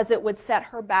because it would set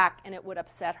her back and it would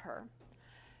upset her.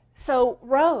 So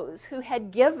Rose, who had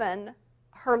given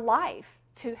her life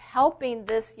to helping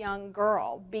this young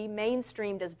girl be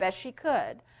mainstreamed as best she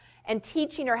could, and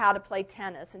teaching her how to play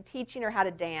tennis, and teaching her how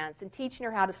to dance, and teaching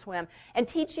her how to swim, and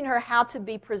teaching her how to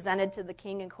be presented to the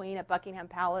king and queen at Buckingham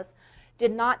Palace,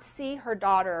 did not see her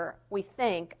daughter, we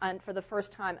think, for the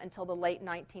first time until the late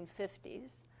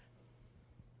 1950s.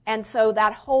 And so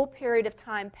that whole period of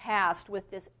time passed with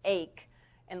this ache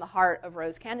in the heart of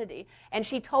Rose Kennedy. And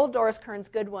she told Doris Kearns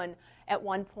Goodwin at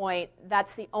one point,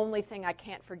 that's the only thing I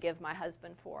can't forgive my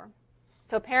husband for.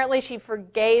 So apparently she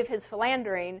forgave his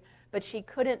philandering, but she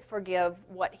couldn't forgive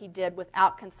what he did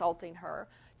without consulting her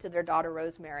to their daughter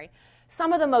Rosemary.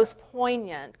 Some of the most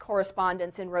poignant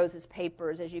correspondence in Rose's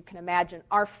papers, as you can imagine,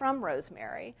 are from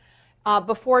Rosemary.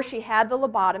 Before she had the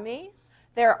lobotomy,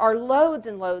 there are loads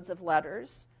and loads of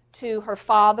letters to her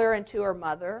father and to her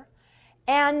mother.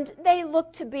 And they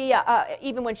look to be,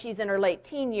 even when she's in her late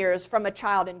teen years, from a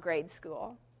child in grade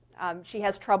school. She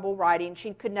has trouble writing.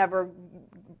 She could never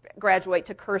graduate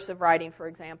to cursive writing, for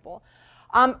example.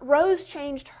 Rose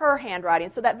changed her handwriting.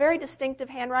 So that very distinctive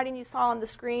handwriting you saw on the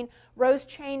screen, Rose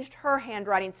changed her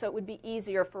handwriting so it would be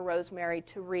easier for Rosemary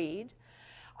to read.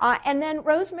 And then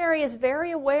Rosemary is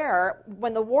very aware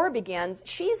when the war begins,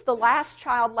 she's the last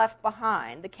child left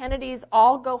behind. The Kennedys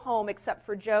all go home except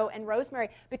for Joe and Rosemary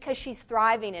because she's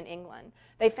thriving in England.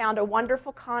 They found a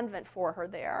wonderful convent for her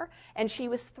there, and she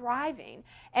was thriving.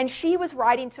 And she was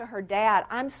writing to her dad,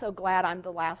 "I'm so glad I'm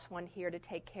the last one here to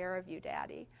take care of you,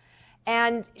 Daddy."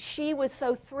 And she was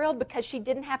so thrilled because she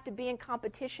didn't have to be in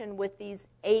competition with these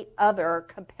 8 other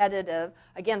competitive,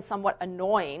 again, somewhat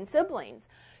annoying siblings.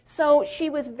 So she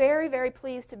was very, very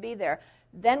pleased to be there.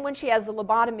 Then when she has the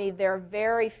lobotomy, there are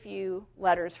very few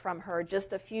letters from her,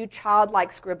 just a few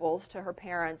childlike scribbles to her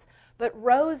parents. But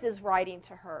Rose is writing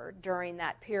to her during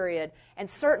that period, and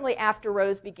certainly after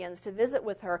Rose begins to visit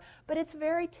with her. But it's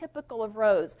very typical of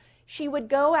Rose. She would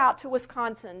go out to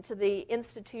Wisconsin, to the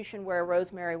institution where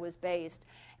Rosemary was based,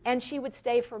 and she would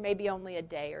stay for maybe only a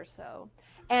day or so.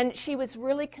 And she was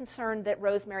really concerned that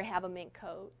Rosemary have a mink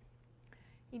coat.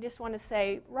 You just want to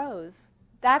say, Rose,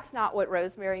 that's not what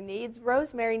Rosemary needs.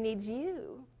 Rosemary needs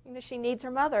you. She needs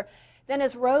her mother. Then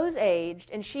as Rose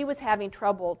aged and she was having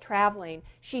trouble traveling,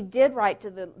 she did write to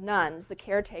the nuns, the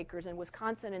caretakers in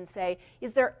Wisconsin, and say,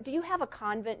 do you have a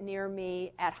convent near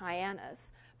me at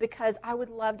Hyannis? Because I would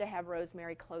love to have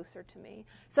Rosemary closer to me.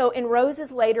 So in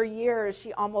Rose's later years,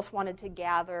 she almost wanted to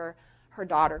gather her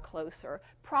daughter closer,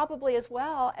 probably as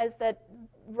well as that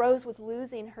Rose was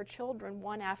losing her children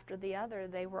one after the other.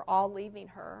 They were all leaving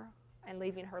her and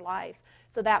leaving her life.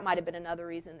 So that might have been another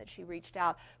reason that she reached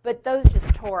out. But those just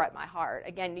tore at my heart.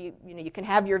 Again, you can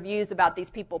have your views about these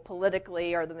people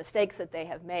politically or the mistakes that they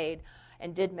have made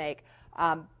and did make,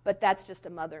 but that's just a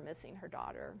mother missing her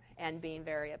daughter and being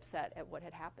very upset at what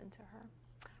had happened to her.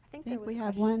 I think we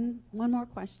have one more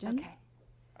question. Okay.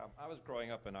 I was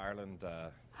growing up in Ireland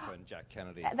when Jack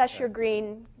Kennedy... That's your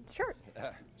green shirt.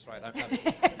 That's right.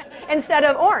 Instead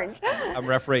of orange. I'm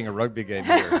refereeing a rugby game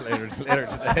here later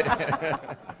today.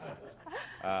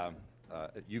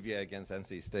 UVA against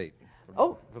NC State.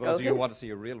 For those of you who want to see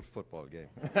a real football game.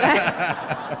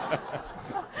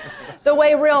 The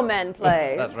way real men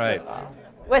play. That's right.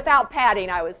 Without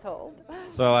padding, I was told.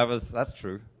 So that's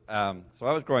true. So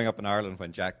I was growing up in Ireland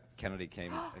when Jack Kennedy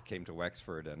came to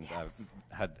Wexford and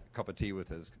had a cup of tea with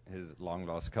his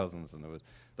long-lost cousins, and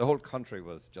the whole country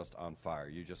was just on fire.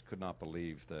 You just could not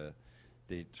believe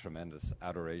the tremendous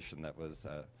adoration that was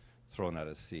thrown at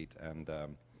his feet. And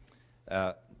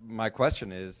my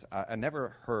question is, I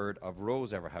never heard of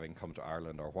Rose ever having come to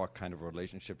Ireland or what kind of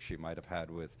relationship she might have had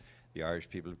with the Irish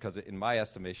people, because in my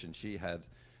estimation, she had,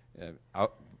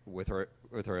 with her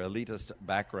elitist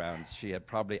background, she had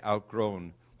probably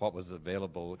outgrown what was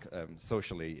available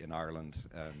socially in Ireland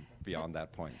beyond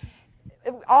that point.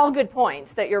 All good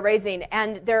points that you're raising.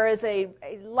 And there is a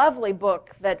lovely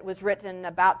book that was written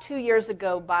about 2 years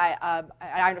ago by,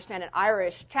 I understand, an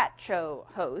Irish chat show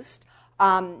host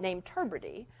named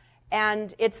Tubridy.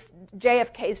 And it's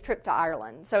JFK's trip to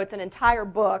Ireland. So it's an entire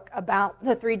book about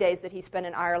the 3 days that he spent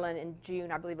in Ireland in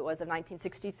June, I believe it was, of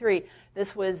 1963.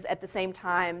 This was at the same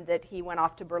time that he went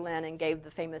off to Berlin and gave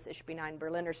the famous Ich bin ein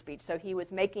Berliner speech. So he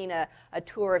was making a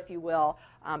tour, if you will,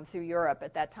 through Europe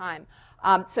at that time.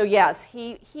 So yes,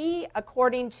 he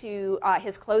according to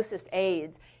his closest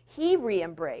aides, he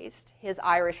re-embraced his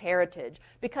Irish heritage,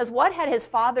 because what had his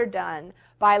father done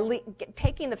by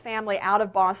taking the family out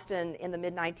of Boston in the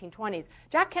mid-1920s?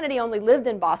 Jack Kennedy only lived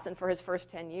in Boston for his first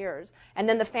 10 years, and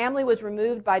then the family was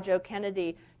removed by Joe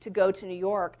Kennedy to go to New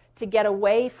York to get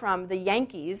away from the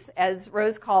Yankees, as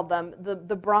Rose called them,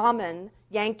 the Brahmin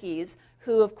Yankees,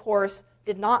 who, of course,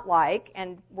 did not like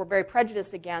and were very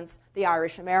prejudiced against the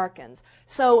Irish Americans.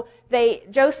 So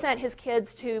Joe sent his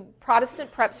kids to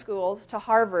Protestant prep schools, to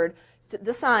Harvard,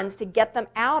 the sons, to get them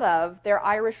out of their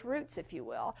Irish roots, if you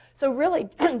will. So really,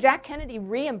 Jack Kennedy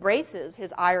re-embraces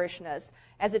his Irishness,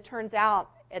 as it turns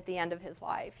out, at the end of his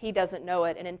life. He doesn't know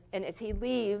it. And as he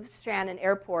leaves Shannon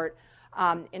Airport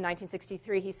in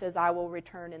 1963, he says, "I will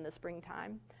return in the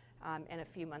springtime." And a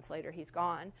few months later, he's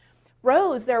gone.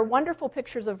 Rose, there are wonderful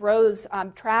pictures of Rose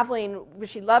traveling.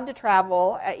 She loved to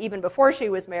travel even before she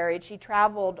was married. She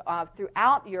traveled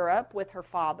throughout Europe with her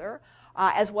father,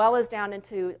 as well as down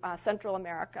into Central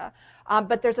America.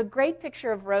 But there's a great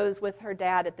picture of Rose with her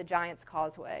dad at the Giant's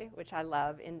Causeway, which I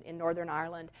love, in Northern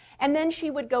Ireland. And then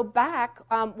she would go back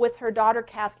with her daughter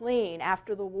Kathleen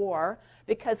after the war,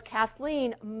 because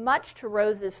Kathleen, much to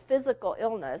Rose's physical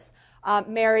illness,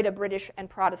 married a British and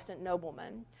Protestant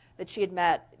nobleman that she had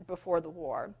met before the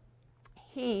war.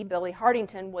 He, Billy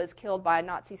Hardington, was killed by a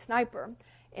Nazi sniper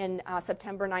in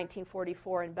September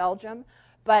 1944 in Belgium.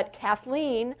 But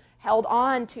Kathleen held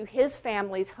on to his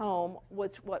family's home,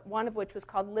 one of which was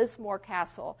called Lismore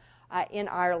Castle in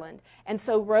Ireland. And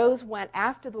so Rose went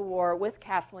after the war with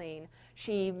Kathleen.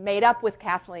 She made up with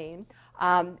Kathleen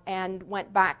and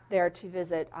went back there to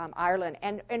visit Ireland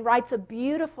and writes a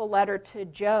beautiful letter to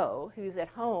Joe, who's at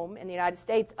home in the United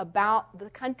States, about the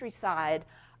countryside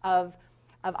of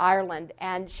Ireland.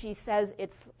 And she says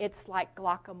it's like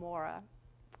Glockamora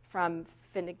from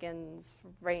Finnegan's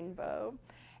Rainbow.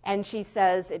 And she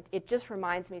says, it just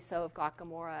reminds me so of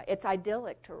Glockamora. It's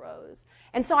idyllic to Rose.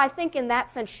 And so I think in that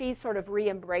sense, she's sort of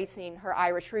re-embracing her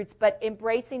Irish roots, but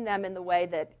embracing them in the way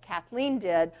that Kathleen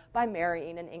did by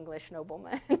marrying an English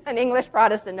nobleman, an English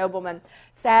Protestant nobleman.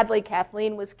 Sadly,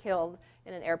 Kathleen was killed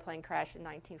in an airplane crash in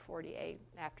 1948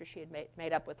 after she had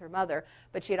made up with her mother.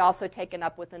 But she had also taken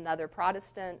up with another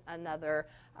Protestant, another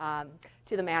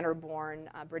to the manor born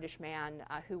British man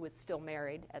who was still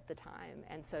married at the time.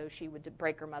 And so she would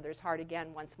break her mother's heart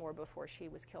again once more before she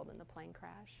was killed in the plane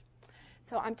crash.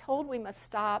 So I'm told we must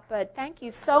stop, but thank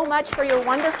you so much for your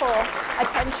wonderful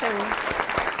attention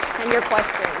and your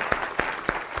questions.